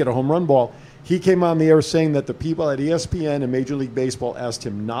chance to get a home run ball. He came on the air saying that the people at ESPN and Major League Baseball asked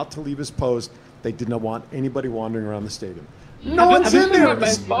him not to leave his post. They did not want anybody wandering around the stadium. No one's in there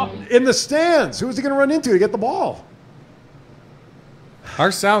in the stands. Who's he going to run into to get the ball?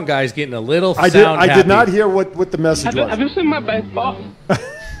 Our sound guy's getting a little I sound did not happy. hear what the message was. Have you seen my baseball?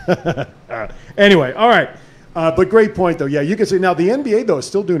 Anyway, all right. But great point, though. Yeah, you can say now the NBA, though, is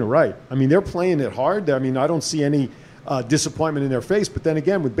still doing it right. I mean, they're playing it hard. I mean, I don't see any disappointment in their face. But then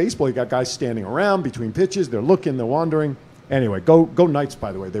again, with baseball, you got guys standing around between pitches. They're looking, they're wandering. Anyway, go Knights,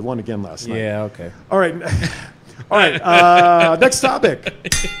 by the way. They won again last night. Yeah, okay. All right. All right. Next topic.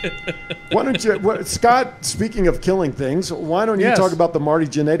 Why don't you, Scott, speaking of killing things, why don't you Yes. talk about the Marty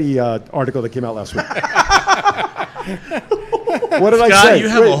Jannetty article that came out last week? What did I Scott, say? you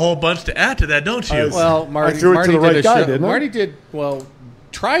have Wait. a whole bunch to add to that, don't you? Well, Marty, threw it to Marty the right did a guy, show. didn't I? Marty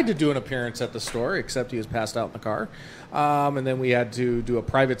tried to do an appearance at the store, except he was passed out in the car. And then we had to do a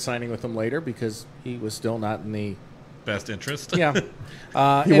private signing with him later because he was still not in the. Best interest. Yeah.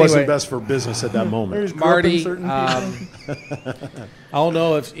 He wasn't best for business at that moment. There's Marty, certain people. I don't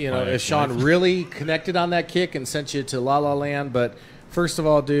know if Sean really connected on that kick and sent you to La La Land, but first of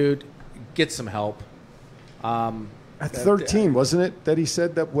all, dude, get some help. At 13, wasn't it, that he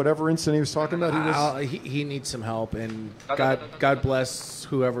said that whatever incident he was talking about, He needs some help, and God bless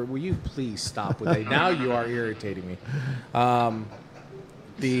whoever. Will you please stop with that? Now you are irritating me.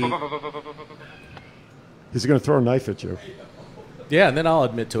 he's going to throw a knife at you. Yeah, and then I'll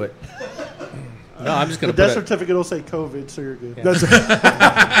admit to it. No, I'm just The going death to put certificate will say COVID, so you're good. That's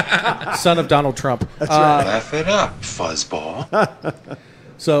it, son of Donald Trump. Laugh it up, fuzzball.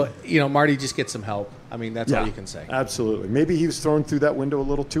 So, Marty, just get some help. I mean, that's all you can say. Absolutely. Maybe he was thrown through that window a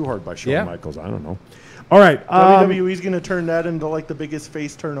little too hard by Shawn Yeah. Michaels. I don't know. All right. WWE's going to turn that into like the biggest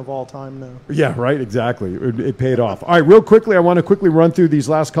face turn of all time now. Yeah, right. Exactly. It paid off. All right. Real quickly, I want to quickly run through these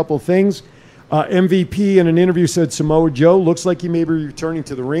last couple of things. MVP in an interview said Samoa Joe looks like he may be returning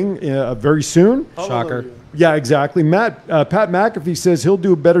to the ring very soon. Shocker. Yeah, exactly. Pat McAfee says he'll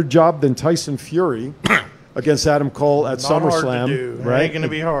do a better job than Tyson Fury against Adam Cole at Not hard to SummerSlam. do. It Right? ain't going to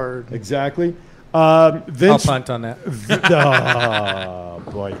be hard. Exactly. I'll Vince. punt on that. Oh,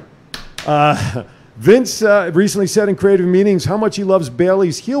 boy. Vince recently said in creative meetings how much he loves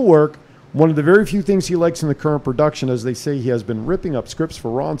Bailey's heel work. One of the very few things he likes in the current production, as they say, he has been ripping up scripts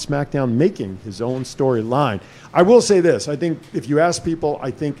for Raw and SmackDown, making his own storyline. I will say this. I think if you ask people, I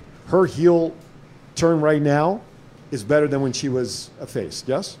think her heel turn right now is better than when she was a face.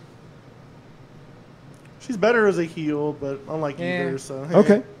 Yes? She's better as a heel, but unlike either. So hey.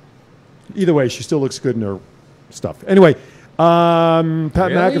 Okay. Either way, she still looks good in her stuff. Anyway, Pat Really?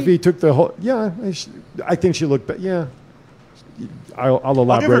 McAfee took the whole. Yeah, I think she looked. Yeah, I'll elaborate.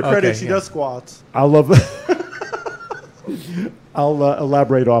 I'll give her credit. Okay, she yeah. does squats. I'll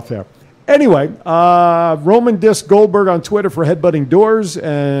elaborate off there. Anyway, Roman dissed Goldberg on Twitter for headbutting doors,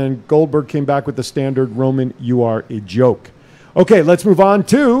 and Goldberg came back with the standard Roman, you are a joke. Okay, let's move on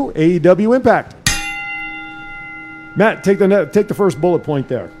to AEW Impact. Matt, take the first bullet point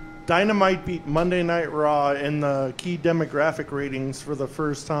there. Dynamite beat Monday Night Raw in the key demographic ratings for the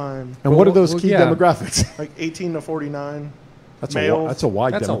first time. And what are those Well, key yeah. demographics? Like 18 to 49. That's Males. a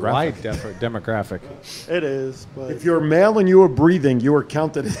wide That's demographic. a wide demographic. It is, but If you're male and you are breathing, you are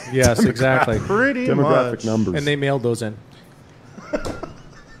counted. in Yes, exactly. pretty demographic much. numbers. And they mailed those in.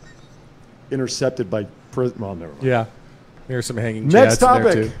 Intercepted by well, never mind. Yeah. Here's some hanging Next chads in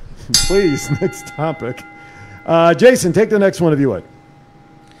there, topic, too. please. Next topic. Jason, take the next one if you would.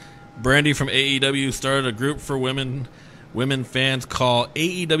 Brandy from AEW started a group for women fans called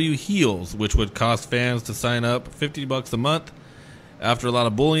AEW Heels, which would cost fans to sign up $50 a month. After a lot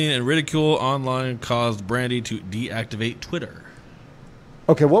of bullying and ridicule online caused Brandy to deactivate Twitter.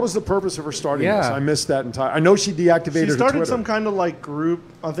 Okay, what was the purpose of her starting Yeah. this? I missed that entire. I know she deactivated She her started Twitter. some kind of like group.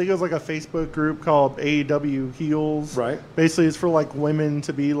 I think it was like a Facebook group called AEW Heels. Right. Basically, it's for like women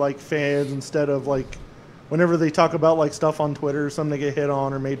to be like fans instead of like whenever they talk about like stuff on Twitter, something they get hit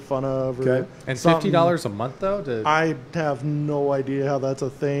on or made fun of. Or Okay. And something. $50 a month though. I have no idea how that's a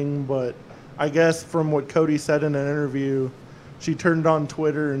thing, but I guess from what Cody said in an interview, she turned on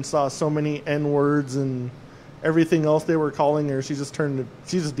Twitter and saw so many N-words and everything else they were calling her. She just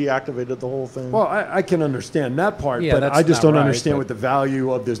deactivated the whole thing. Well, I can understand that part, Yeah, but that's I just not don't right, understand but- what the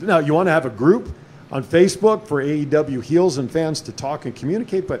value of this. Now, you want to have a group on Facebook for AEW heels and fans to talk and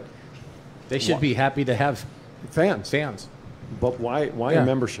communicate, but they should be happy to have fans. But why Yeah. a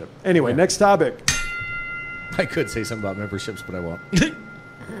membership? Anyway, next topic. I could say something about memberships, but I won't.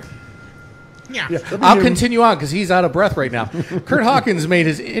 Yeah. I'll continue on because he's out of breath right now. Kurt Hawkins made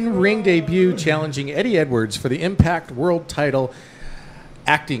his in-ring debut challenging Eddie Edwards for the Impact World Title,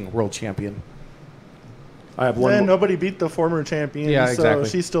 acting world champion. I have one. And nobody beat the former champion, Yeah, so exactly.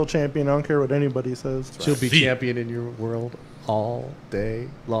 she's still champion. I don't care what anybody says. She'll be champion in your world all day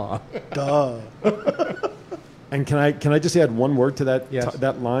long. Duh. And can I just add one word to that Yes.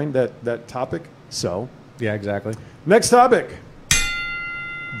 that line, that topic? So, Yeah, exactly. next topic.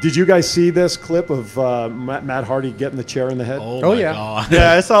 Did you guys see this clip of Matt Hardy getting the chair in the head? Oh, Oh, my yeah. God.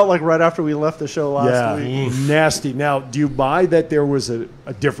 Yeah, I saw it like right after we left the show last week. Nasty. Now, do you buy that there was a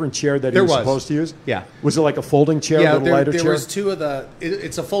different chair that he There was was. supposed to use? Yeah. Was it like a folding chair, Yeah, a little lighter there chair? was two of the.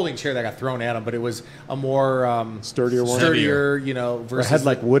 It's a folding chair that got thrown at him, but it was a more Sturdier one? Sturdier, you know, It versus had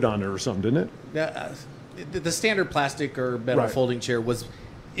like wood on it or something, didn't it? the standard plastic or metal Right. folding chair was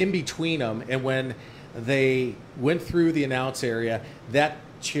in between them, and when they went through the announce area, that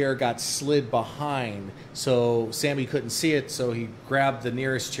chair got slid behind, so Sammy couldn't see it, so he grabbed the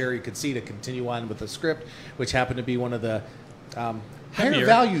nearest chair he could see to continue on with the script, which happened to be one of the higher Heavier.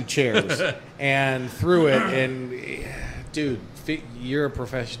 value chairs, and threw it, and dude, you're a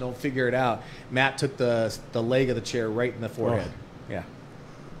professional, figure it out. Matt took the leg of the chair right in the forehead. Yeah.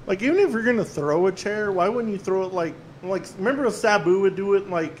 Like, even if you're going to throw a chair, why wouldn't you throw it like remember Sabu would do it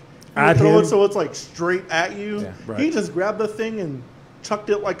like, he would At throw him? it so it's like straight at you? Yeah. Right. He just grabbed the thing and chucked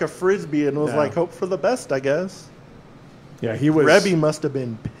it like a frisbee and was Yeah. like, hope for the best, I guess. Yeah, he was. Rebby must have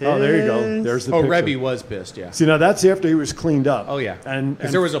been pissed. Oh, there you go. There's the Oh, picture. Rebby was pissed, yeah. See, now that's after he was cleaned up. Oh, yeah. And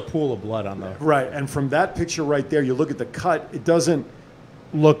Because there was a pool of blood on the... right, and from that picture right there, you look at the cut. It doesn't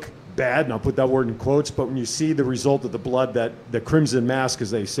look bad, and I'll put that word in quotes. But when you see the result of the blood, that the crimson mask,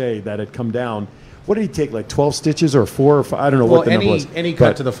 as they say, that had come down. What did he take? Like 12 stitches or 4 or 5? I don't know what the number was. any cut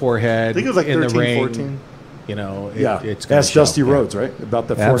But- to the forehead I think it was like in 13, the ring, 14. you know, Yeah, it's gonna ask show. Dusty Yeah. Rhodes, right? About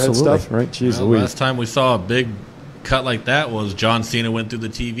the forehead Absolutely. stuff, right? Jeez Well, Louise. last time we saw a big cut like that was John Cena went through the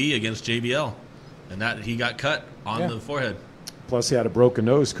TV against JBL, and that he got cut on Yeah. the forehead. Plus, he had a broken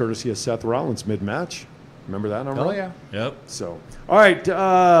nose, courtesy of Seth Rollins mid-match. Remember that? Oh, yeah. Yep. So, all right, we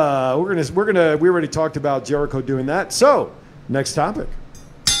already talked about Jericho doing that. So, next topic.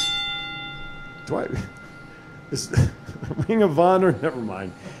 Is Ring of Honor? Never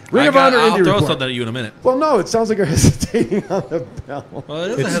mind. Ring of Honor. I'll Indie throw Report. something at you in a minute. Well, no, it sounds like you're hesitating on the bell. Well,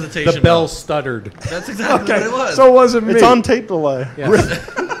 it is a It's hesitation. the bell stuttered. That's exactly what it was. So it wasn't me. It's on tape delay. Yes.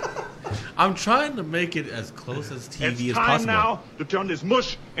 I'm trying to make it as close as TV as Time possible. now to turn this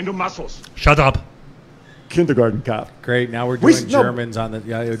mush into muscles. Shut up. Kindergarten Cop. Great. Now we're We- doing no. Germans on the...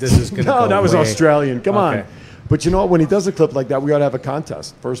 Yeah, this is going to No, go that was way- Australian. Come on. Okay. But you know what? When he does a clip like that, we ought to have a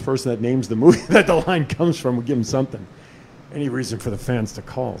contest. First person that names the movie that the line comes from, we give him something. Any reason for the fans to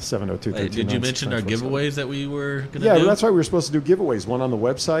call 702 Hey, did you mention our giveaways that we were going to Yeah, do? that's why we were supposed to do giveaways. One on the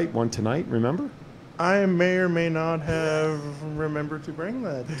website, one tonight, remember? I may or may not have remembered to bring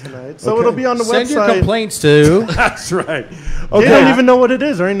that tonight. So Okay. it'll be on the Send website. your complaints to... That's right. They Okay. don't even know what it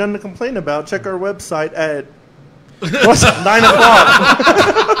is. There ain't nothing to complain about. Check our website at 9 o'clock.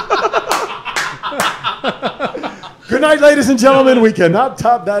 Good night, ladies and gentlemen. We cannot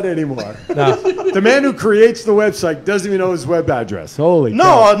top that anymore. The man who creates the website doesn't even know his web address. Holy No,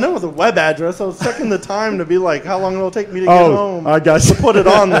 cow. I know the web address. I was checking the time to be like, how long it'll take me to get Oh, home. I got you. to put it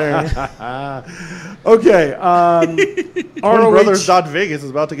on there. Okay. ROH. Brothers.Vegas is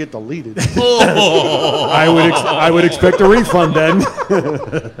about to get deleted. I would expect a refund then.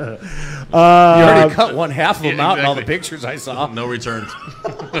 You already cut one half of them out in all the exactly. pictures I saw. No returns.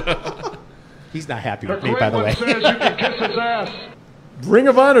 He's not happy with me, by the way. Ring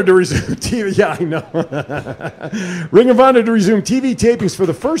of Honor to resume TV. Yeah, I know. Ring of Honor to resume TV tapings for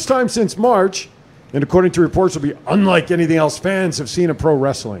the first time since March, and according to reports, will be unlike anything else fans have seen in pro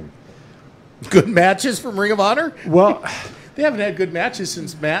wrestling. Good matches from Ring of Honor? Well, They haven't had good matches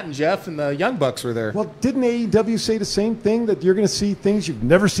since Matt and Jeff and the Young Bucks were there. well, didn't AEW say the same thing, that you're going to see things you've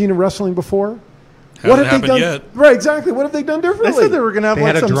never seen in wrestling before? Hasn't they happened done? yet. Right, exactly. What have they done They differently? said they were going to have They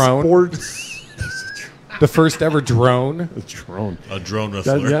like had a some drone. sports. The first ever drone. A drone. A drone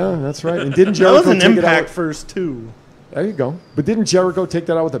wrestler. Yeah, that's right. And didn't That Jericho was an take it Impact out? first too. There you go. But didn't Jericho take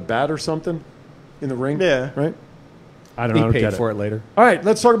that out with a bat or something in the ring? Yeah. Right? I don't know. I He don't paid get for it later. All right,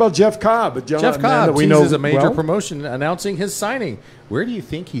 let's talk about Jeff Cobb. A Jeff man that Cobb we know teases a major well. promotion announcing his signing. Where do you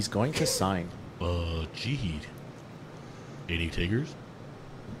think he's going to sign? Gee. 80 Tigers?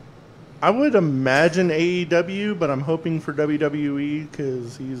 I would imagine AEW, but I'm hoping for WWE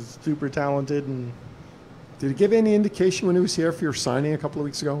because he's super talented and Did he give any indication when he was here for your signing a couple of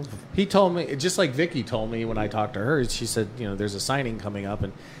weeks ago? He told me, just like Vicky told me when I talked to her, she said, there's a signing coming up,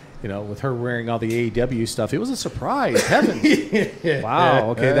 and with her wearing all the AEW stuff, it was a surprise. Heavens! Wow.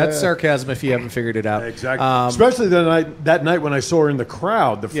 Okay, that's sarcasm if you haven't figured it out. Exactly. Especially that night when I saw her in the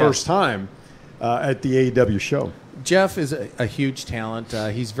crowd the first time at the AEW show. Jeff is a huge talent.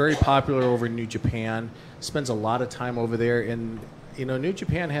 He's very popular over in New Japan. Spends a lot of time over there, and New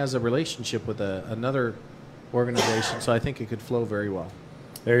Japan has a relationship with another organization, so I think it could flow very well.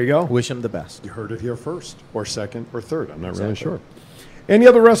 There you go. Wish him the best. You heard it here first, or second, or third. I'm not really sure. Any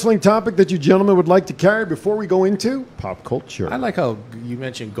other wrestling topic that you gentlemen would like to carry before we go into pop culture? I like how you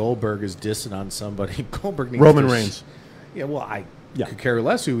mentioned Goldberg is dissing on somebody. Goldberg needs Roman to Reigns. Yeah, well, I could care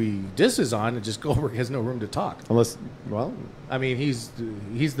less who he disses on, and just Goldberg has no room to talk. Unless, well, I mean, he's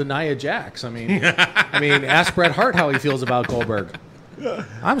the Nia Jax. I mean, ask Bret Hart how he feels about Goldberg.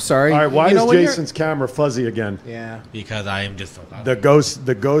 I'm sorry. all right. Why is when you're- Jason's camera fuzzy again? Yeah. Because I am just The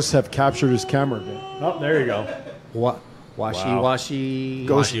ghosts have captured his camera again. Oh, there you go. What? Washy. washy.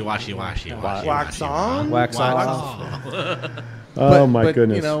 wax on. Wax on. Oh my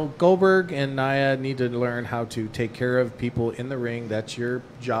goodness. Goldberg and Nia need to learn how to take care of people in the ring. That's your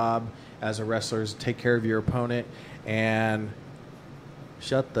job as a wrestler, is take care of your opponent and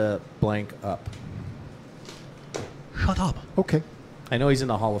shut the blank up. Shut up. Okay. I know he's in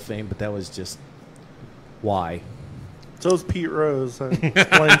the Hall of Fame, but that was just why. So is Pete Rose.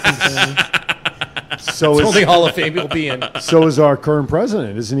 Explain some things. So It's only is, Hall of Fame he'll be in. so is our current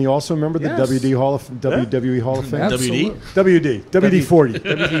president. Isn't he also a member of the Yes. WWE Hall of Fame? Absolutely. WD 40.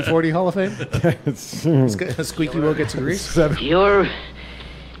 WD-40 Hall of Fame? Squeaky Will gets a grease? You're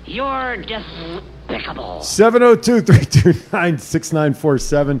despicable.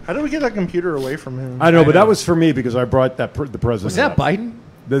 702-329-6947. How did we get that computer away from him? I know, but that was for me because I brought the president. Was that up. Biden?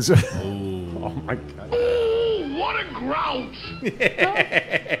 Oh my God. Oh, what a grouch!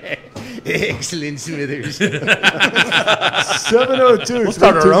 Excellent, Smithers. 702. We'll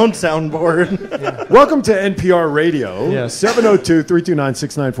start our own soundboard. Welcome to NPR Radio. Yes.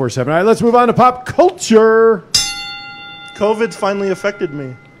 702-329-6947. All right, let's move on to pop culture. COVID's finally affected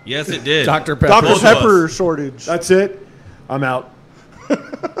me. Yes, it did. Dr. Pepper. Dr. Both of Pepper us. shortage. That's it. I'm out.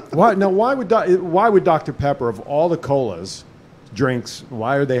 Why would Dr. Pepper, of all the colas, drinks,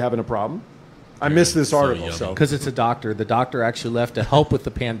 why are they having a problem? I missed this article. yummy. So Because it's a doctor. The doctor actually left to help with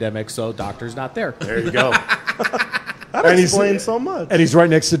the pandemic, so doctor's not there. there you go. That And he's- explains so much. And he's right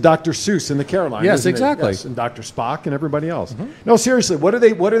next to Dr. Seuss in the Carolina. Yes, isn't he? exactly. Yes, and Dr. Spock and everybody else. No, seriously, why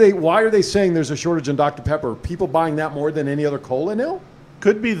are they saying there's a shortage in Dr. Pepper? Are people buying that more than any other cola now?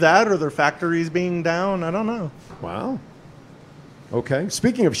 Could be that or their factories being down. I don't know. Wow. Okay.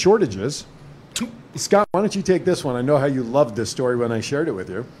 Speaking of shortages, Scott, why don't you take this one? I know how you loved this story when I shared it with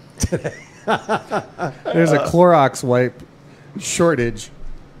you. There's a Clorox wipe shortage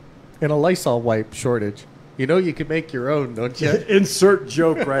and a Lysol wipe shortage. You can make your own, don't you? Insert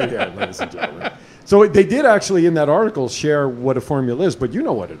joke right here, ladies and gentlemen. So they did actually in that article share what a formula is, but you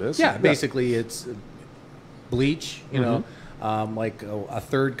know what it is. Yeah, basically it's bleach, like a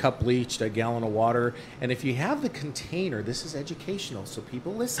third cup bleach to a gallon of water. And if you have the container, this is educational, so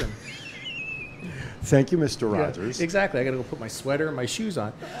people listen. Thank you, Mr. Rogers. Yeah, exactly. I got to go put my sweater and my shoes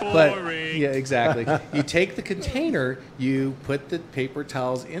on. But yeah, exactly. You take the container, you put the paper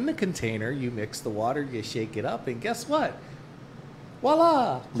towels in the container, you mix the water, you shake it up, and guess what?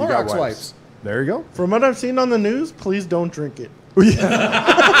 Voila! You got Clorox wipes. There you go. From what I've seen on the news, please don't drink it.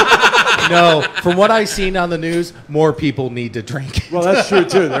 No, from what I've seen on the news, more people need to drink. Well, that's true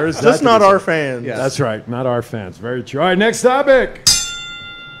too. There is Just that not to be our said. fans. Yeah. That's right, not our fans. Very true. All right, next topic.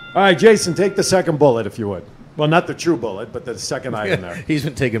 All right, Jason, take the second bullet if you would. Well, not the true bullet, but the second item there. He's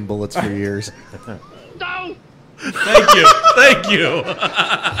been taking bullets for years. No! Thank you.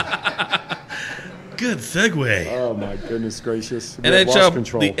 Good segue. Oh my goodness gracious! We have lost NHL,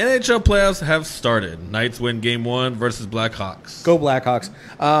 control. the NHL playoffs have started. Knights win Game 1 versus Blackhawks. Go Blackhawks.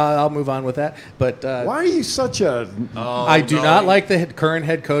 I'll move on with that. But Why are you such a? I do not like the current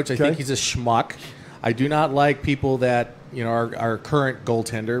head coach. I Okay. think he's a schmuck. I do not like people that are our current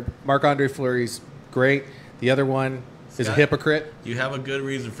goaltender. Marc-Andre Fleury's great. The other one, is a hypocrite. You have a good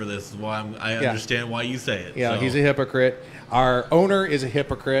reason for this. Why I understand why you say it. Yeah, so. he's a hypocrite. Our owner is a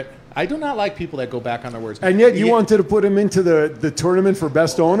hypocrite. I do not like people that go back on their words. And yet you wanted to put him into the tournament for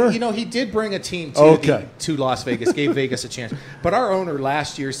best owner? You know, he did bring a team to Las Vegas, gave Vegas a chance. But our owner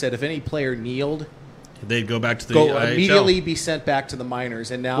last year said if any player kneeled, they'd go back to the IHL. Immediately be sent back to the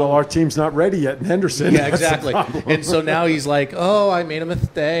minors. And now, well, our team's not ready yet in Henderson. Yeah, exactly. And so now he's like, "Oh, I made a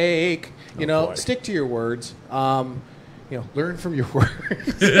mistake." You know, boy. stick to your words. You know, learn from your words.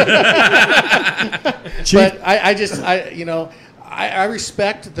 But I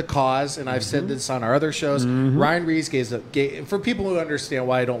respect the cause, and I've said this on our other shows. Ryan Rees gave for people who understand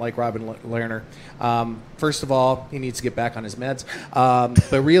why I don't like Robin Lerner. First of all, he needs to get back on his meds.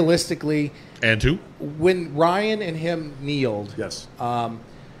 But realistically, and two, when Ryan and him kneeled, yes.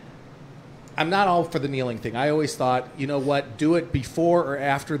 I'm not all for the kneeling thing. I always thought, you know what, do it before or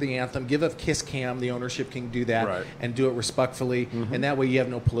after the anthem. Give a kiss cam. The ownership can do that and do it respectfully. And that way you have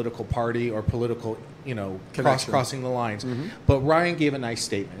no political party or political, crossing the lines. But Ryan gave a nice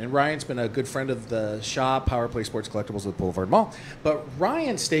statement. And Ryan's been a good friend of the shop, Power Play Sports Collectibles at Boulevard Mall. But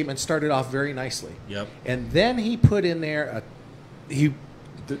Ryan's statement started off very nicely. Yep. And then he put in there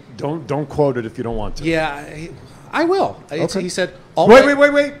Don't quote it if you don't want to. Yeah, I will. Okay. He said,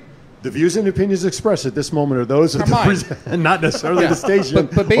 Wait. The views and opinions expressed at this moment are those of not necessarily the station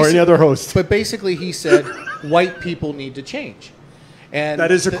or any other host. But basically, he said white people need to change. And that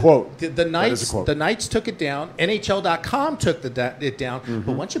is a quote. The Knights took it down. NHL.com took it down.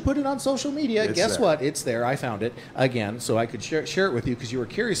 But once you put it on social media, guess what? It's there. I found it again, so I could share it with you because you were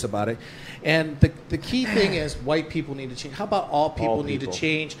curious about it. And the key thing is white people need to change. How about all people need to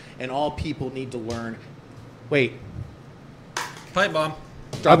change and all people need to learn? Wait. Pipe bomb.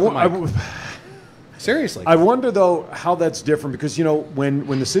 Seriously. I wonder, though, how that's different because, when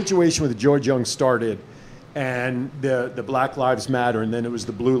the situation with George Young started and the Black Lives Matter and then it was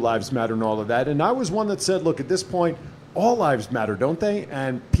the Blue Lives Matter and all of that, and I was one that said, look, at this point, all lives matter, don't they?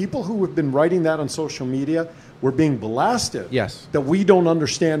 And people who have been writing that on social media were being blasted that we don't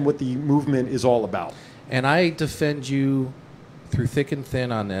understand what the movement is all about. And I defend you through thick and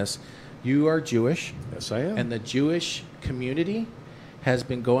thin on this. You are Jewish. Yes, I am. And the Jewish community has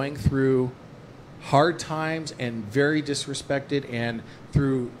been going through hard times and very disrespected and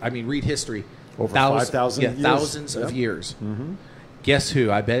read history. Over 5,000 years. Thousands of years. Guess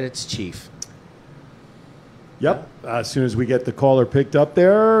who? I bet it's Chief. Yep. As soon as we get the caller picked up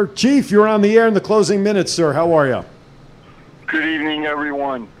there. Chief, you're on the air in the closing minutes, sir. How are you? Good evening,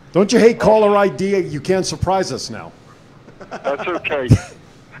 everyone. Don't you hate caller ID? You can't surprise us now. That's okay.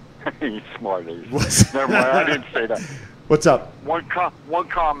 You smart ass. Never mind, I didn't say that. What's up? One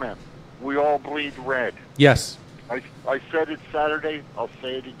comment. We all bleed red. Yes. I said it Saturday. I'll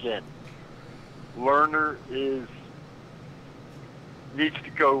say it again. Lerner needs to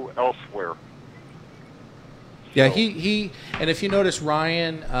go elsewhere. Yeah, he and if you notice,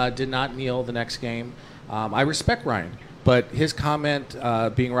 Ryan did not kneel the next game. I respect Ryan, but his comment,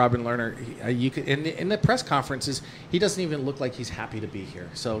 being Robin Lerner, you could in the press conferences, he doesn't even look like he's happy to be here.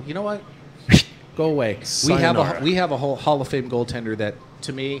 So you know what? Go away. Sayonara. We have a whole Hall of Fame goaltender that,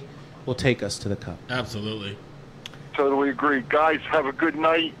 to me, will take us to the cup. Absolutely. Totally agree. Guys, have a good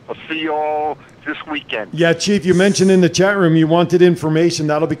night. I'll see you all this weekend. Yeah, Chief, you mentioned in the chat room you wanted information.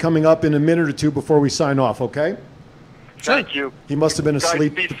 That'll be coming up in a minute or two before we sign off, okay? Thank you. He must have been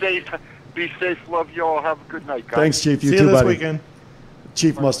asleep. Guys, be safe. Be safe. Love you all. Have a good night, guys. Thanks, Chief. You See too, you this buddy. weekend.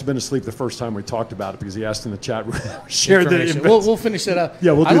 Chief must have been asleep the first time we talked about it because he asked in the chat room. Share the We'll finish that up.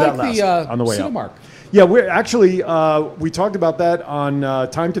 Yeah, we'll do that like last on the way Cinemark. up. Yeah, we're actually we talked about that on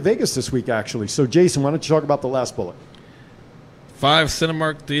Time to Vegas this week, actually. So, Jason, why don't you talk about the last bullet? 5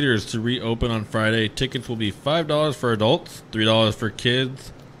 Cinemark theaters to reopen on Friday. Tickets will be $5 for adults, $3 for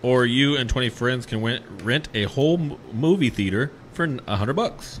kids, or you and 20 friends can rent a whole movie theater for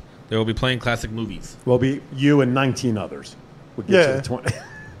 $100. They will be playing classic movies. Will be you and 19 others. We'll get to the 20.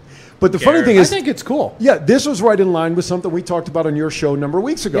 But the funny thing is, I think it's cool. Yeah, this was right in line with something we talked about on your show a number of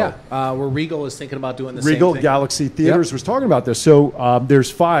weeks ago. Yeah, where Regal is thinking about doing the same Regal thing. Galaxy Theaters was talking about this. So there's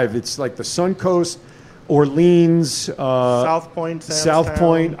 5. It's like the Suncoast, Orleans, South Point, South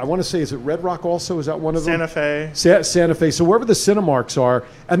Point. I want to say, is it Red Rock also? Is that one of them? Santa Fe. Santa Fe. So wherever the Cinemarks are,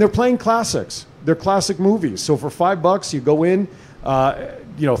 and they're playing classics. They're classic movies. So for $5, you go in.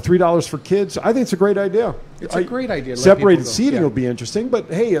 $3 for kids. I think it's a great idea. It's a great idea. Separated seating will be interesting, but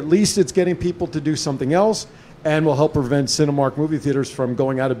hey, at least it's getting people to do something else and will help prevent Cinemark movie theaters from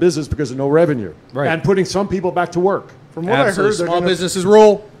going out of business because of no revenue. Right. And putting some people back to work. From what I heard, small businesses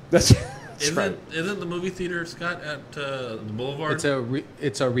rule. That's Isn't the movie theater, Scott, at the Boulevard? It's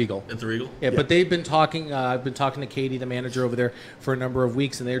a Regal. It's a Regal? Yeah, but they've been talking. I've been talking to Katie, the manager over there, for a number of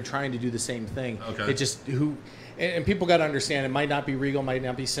weeks, and they're trying to do the same thing. Okay. It just and people got to understand, it might not be Regal, might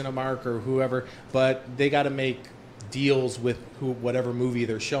not be Cinemark or whoever, but they got to make deals with whatever movie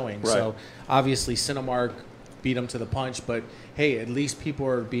they're showing. Right. So obviously Cinemark beat them to the punch, but hey, at least people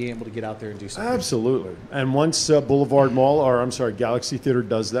are being able to get out there and do something. Absolutely. And once Boulevard Mall, or I'm sorry, Galaxy Theater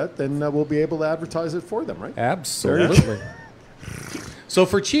does that, then we'll be able to advertise it for them, right? Absolutely. So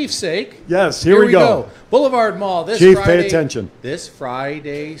for Chief's sake, yes, here we go. Boulevard Mall this Chief, Friday. pay attention. This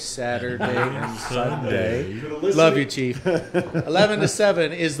Friday, Saturday, and Sunday. Love you, Chief. 11 to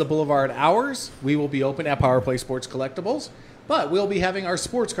 7 is the Boulevard hours. We will be open at Power Play Sports Collectibles. But we'll be having our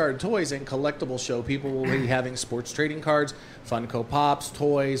sports card, toys, and collectible show. People will be having sports trading cards, Funko Pops,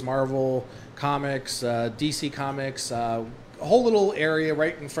 toys, Marvel comics, DC comics, a whole little area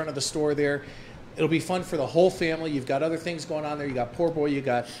right in front of the store there. It'll be fun for the whole family. You've got other things going on there. You got Poor Boy, you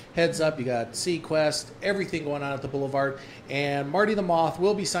got Heads Up, you got Sequest, everything going on at the Boulevard. And Marty the Moth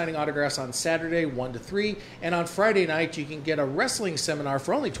will be signing autographs on Saturday, 1 to 3. And on Friday night, you can get a wrestling seminar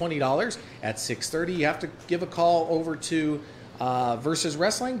for only $20 at 6:30. You have to give a call over to Versus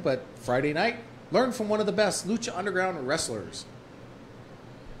Wrestling, but Friday night, learn from one of the best Lucha Underground wrestlers.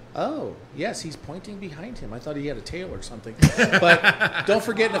 Oh, yes, he's pointing behind him. I thought he had a tail or something. But don't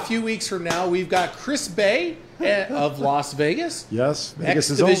forget, in a few weeks from now, we've got Chris Bay of Las Vegas. Yes, Vegas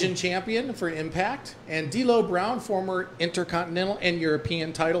is X-Division champion for Impact. And D'Lo Brown, former Intercontinental and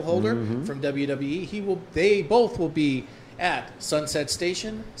European title holder from WWE. They both will be at Sunset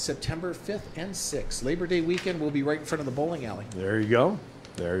Station September 5th and 6th. Labor Day weekend will be right in front of the bowling alley. There you go.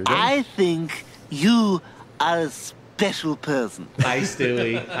 There you go. I think you are a special person. Hi,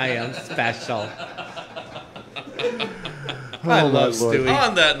 Stewie. I am special. I love Stewie.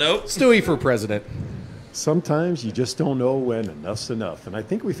 On that note, Stewie for president. Sometimes you just don't know when enough's enough, and I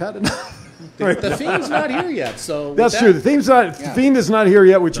think we've had enough. The Fiend's not here yet, so that's true. The Fiend is not here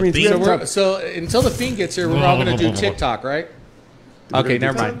yet, which means we have time. So until the Fiend gets here, we're all going to do TikTok, right? Okay,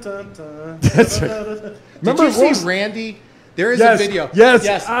 never mind. That's right. Remember, did you see Randy? There is a video.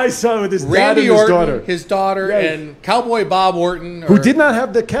 Yes, I saw it with his dad and his daughter, and Cowboy Bob Orton. Who did not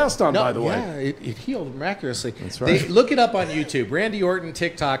have the cast on, by the way. Yeah, it healed miraculously. That's right. Look it up on YouTube. Randy Orton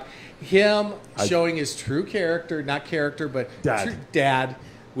TikTok. Him showing his true character, not character, but true dad,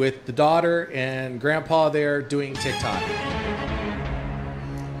 with the daughter and grandpa there doing TikTok.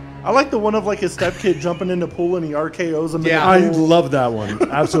 I like the one of like his stepkid jumping in the pool and he RKOs him. Yeah, I love that one.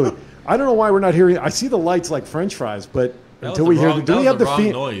 Absolutely. I don't know why we're not hearing. I see the lights like French fries, but until we hear do we have the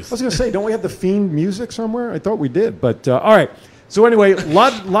Fiend? Noise. I was going to say, don't we have the Fiend music somewhere? I thought we did, but all right. So anyway,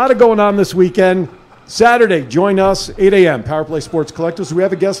 lot of going on this weekend. Saturday, join us 8 a.m. Power Play Sports Collectors. Do we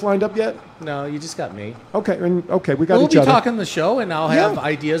have a guest lined up yet? No, you just got me. Okay, we got each other. We'll be talking the show, and I'll have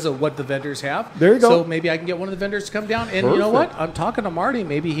ideas of what the vendors have. There you go. So maybe I can get one of the vendors to come down. And you know what? I'm talking to Marty.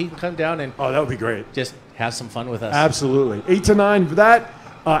 Maybe he can come down and that would be great. Just have some fun with us. Absolutely. 8 to 9 for that.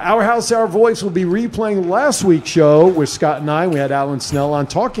 Our House, Our Voice will be replaying last week's show with Scott and I. We had Alan Snell on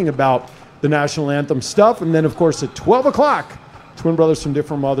talking about the national anthem stuff. And then, of course, at 12 o'clock, Twin Brothers from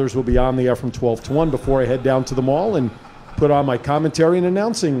Different Mothers will be on the air from 12 to 1 before I head down to the mall and put on my commentary and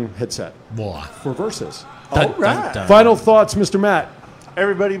announcing headset for Versus. All right. Final thoughts, Mr. Matt.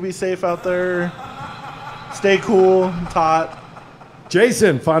 Everybody be safe out there. Stay cool, hot.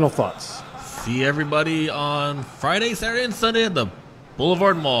 Jason, final thoughts. See everybody on Friday, Saturday, and Sunday at the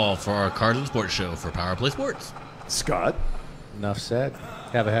Boulevard Mall for our Cards and Sports show for Power Play Sports. Scott. Enough said.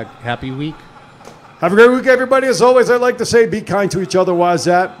 Have a happy week. Have a great week, everybody. As always, I'd like to say be kind to each other. Why is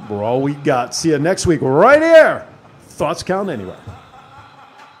that? We're all we got. See you next week right here. Thoughts count anywhere.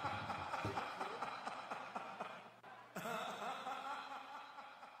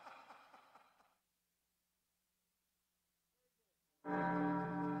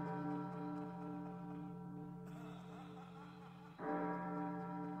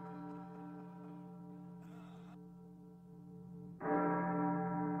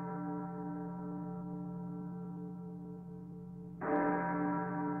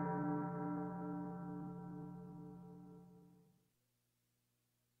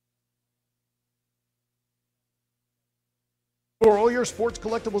 For all your sports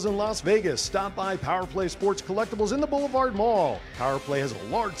collectibles in Las Vegas, stop by Power Play Sports Collectibles in the Boulevard Mall. Power Play has a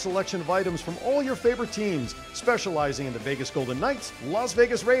large selection of items from all your favorite teams, specializing in the Vegas Golden Knights, Las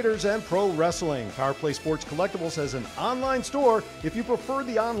Vegas Raiders, and pro wrestling. Power Play Sports Collectibles has an online store if you prefer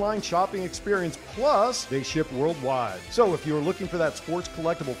the online shopping experience, plus they ship worldwide. So if you're looking for that sports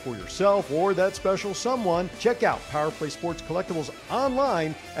collectible for yourself or that special someone, check out Power Play Sports Collectibles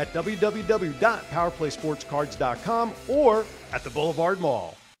online at www.powerplaysportscards.com or at the Boulevard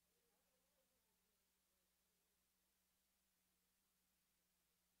Mall.